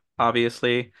week,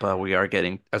 obviously, but we are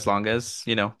getting as long as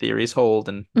theories hold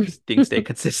and things stay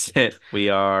consistent, we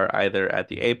are either at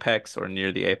the apex or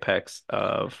near the apex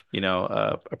of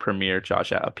a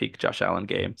a peak Josh Allen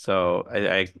game. So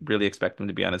I really expect him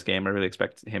to be on his game. I really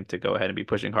expect him to go ahead and be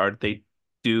pushing hard. They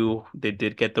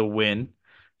did get the win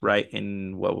right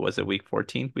in what was it, week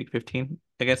 14, week 15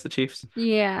 against the Chiefs,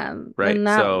 Yeah, right? and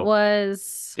that So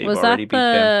was they've already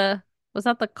beat them.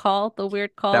 the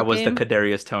weird call That was the game?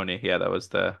 Kadarius Toney. Yeah, that was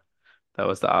the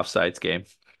offsides game.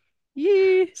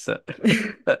 Yee. So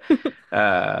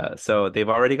so they've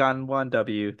already gotten one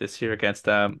W this year against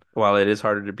them. While it is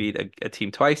harder to beat a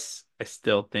team twice, I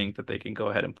still think that they can go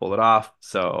ahead and pull it off.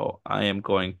 So I am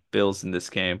going Bills in this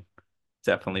game,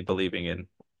 definitely believing in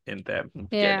them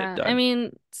getting it Yeah, I done.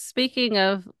 mean, speaking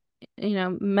of,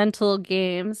 mental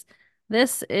games,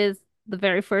 this is the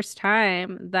very first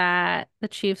time that the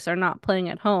Chiefs are not playing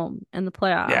at home in the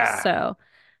playoffs. Yeah,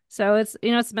 So it's,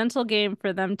 it's a mental game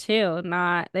for them too.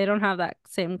 Not They don't have that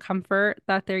same comfort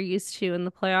that they're used to in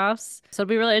the playoffs. So it'll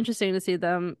be really interesting to see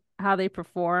them how they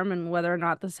perform and whether or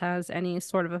not this has any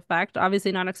sort of effect.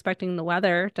 Obviously, not expecting the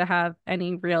weather to have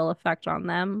any real effect on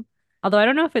them. Although I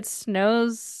don't know if it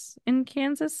snows in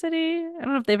Kansas City. I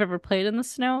don't know if they've ever played in the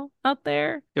snow out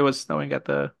there. it was snowing at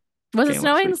the Was it game last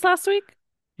snowing this week. last week?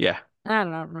 Yeah, I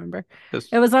don't know, remember. it was.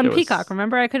 It was It on Peacock, was.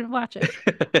 remember? I couldn't watch it.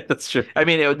 That's true. I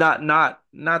mean, it was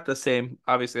not the same,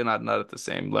 obviously not at the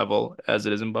same level as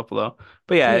it is in Buffalo.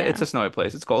 But yeah, it's Yeah, a snowy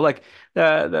place. It's cold. Like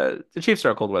the Chiefs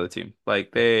are a cold weather team.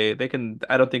 Like they can.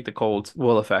 I don't think the cold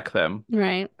will affect them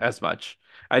right. as much.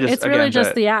 I just It's really again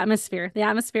just the atmosphere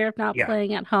of not yeah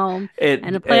playing at home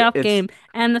and a it playoff it's game,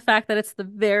 and the fact that it's the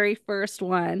very first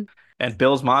one. and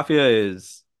Bills Mafia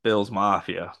is Bills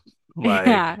Mafia. Like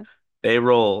Yeah. they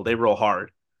roll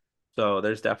hard. So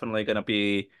there's definitely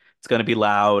it's gonna be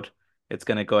loud. It's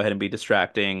gonna go ahead and be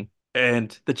distracting.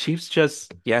 And the Chiefs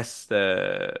just, yes,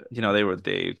 they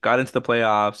got into the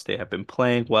playoffs. They have been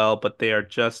playing well, but they are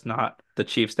just not the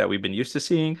Chiefs that we've been used to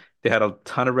seeing. They had a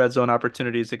ton of red zone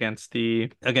opportunities against the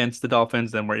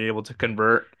Dolphins, and were able to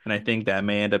convert. And I think that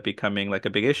may end up becoming like a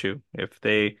big issue if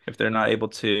they're not able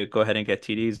to go ahead and get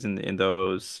TDs in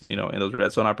those in those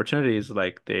red zone opportunities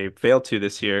like they failed to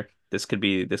this year. This could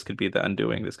be the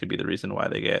undoing. This could be the reason why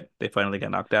they finally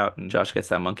get knocked out and Josh gets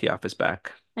that monkey off his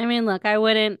back. I mean, look, I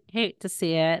wouldn't hate to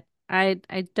see it.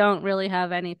 I don't really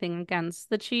have anything against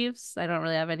the Chiefs. I don't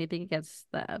really have anything against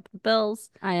the Bills.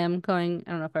 I don't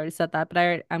know if I already said that,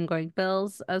 but I'm going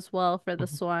Bills as well for Mhm.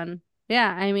 this one. Yeah,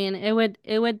 I mean, it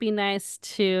would be nice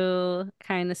to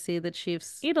kind of see the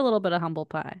Chiefs eat a little bit of humble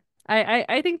pie.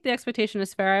 I think the expectation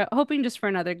is fair. I'm hoping just for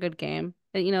another good game.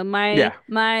 You know, my Yeah.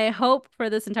 my hope for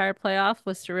this entire playoff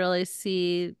was to really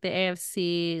see the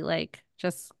AFC like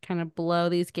just kind of blow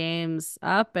these games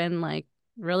up and like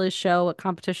really show what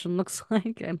competition looks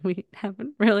like, and we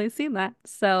haven't really seen that.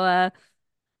 So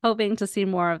hoping to see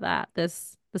more of that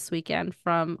this weekend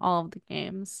from all of the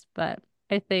games. But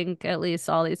I think at least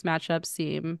all these matchups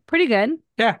seem pretty good.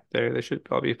 Yeah, they should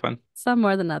all be fun. Some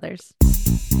more than others.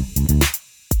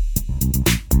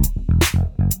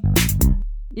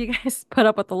 You guys put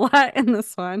up with a lot in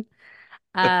this one.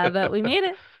 But we made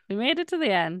it. We made it to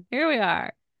the end. Here we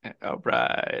are. All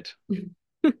right.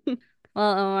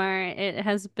 Well, Omar, it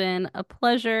has been a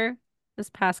pleasure this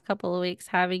past couple of weeks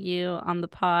having you on the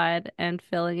pod and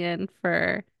filling in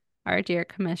for our dear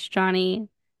commish Johnny,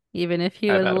 even if he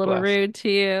I've was a had a little blast. rude to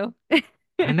you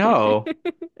I know.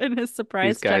 in his These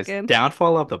surprise guys, check-in.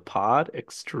 downfall of the pod,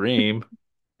 extreme.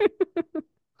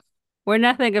 We're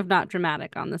nothing if not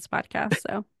dramatic on this podcast,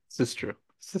 so. This is true.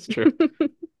 This is true.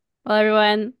 Well,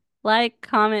 everyone, like,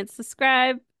 comment,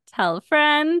 subscribe, tell a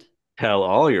friend. Tell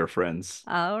all your friends.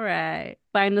 All right.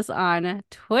 Find us on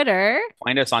Twitter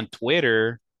Find us on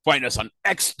Twitter. Find us on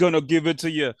X. Gonna give it to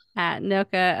you. at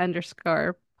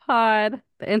NOCA_pod.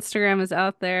 The Instagram is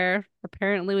out there.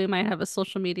 Apparently, we might have a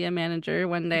social media manager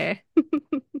one day.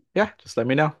 Yeah, just let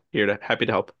me know. Happy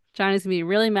to help. Johnny's gonna be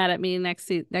really mad at me next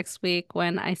week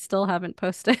when I still haven't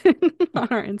posted on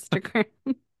our Instagram.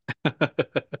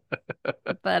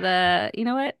 But you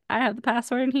know what? I have the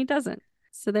password and he doesn't.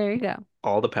 So there you go.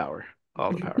 All the power.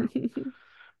 All the power.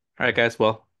 All right, guys.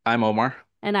 Well, I'm Omar.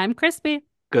 And I'm Crispy.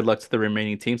 Good luck to the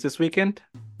remaining teams this weekend,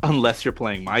 unless you're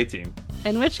playing my team.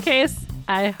 In which case,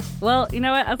 well, you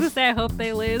know what? I was gonna say I hope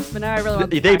they lose, but now I really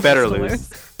want the They Packers better to lose.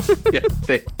 Yeah,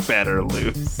 they better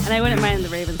lose. And I wouldn't mind the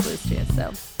Ravens lose too,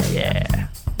 so. Yeah.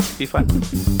 Be fun. All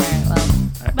right, well,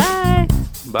 All right.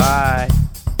 bye.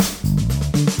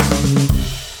 Bye.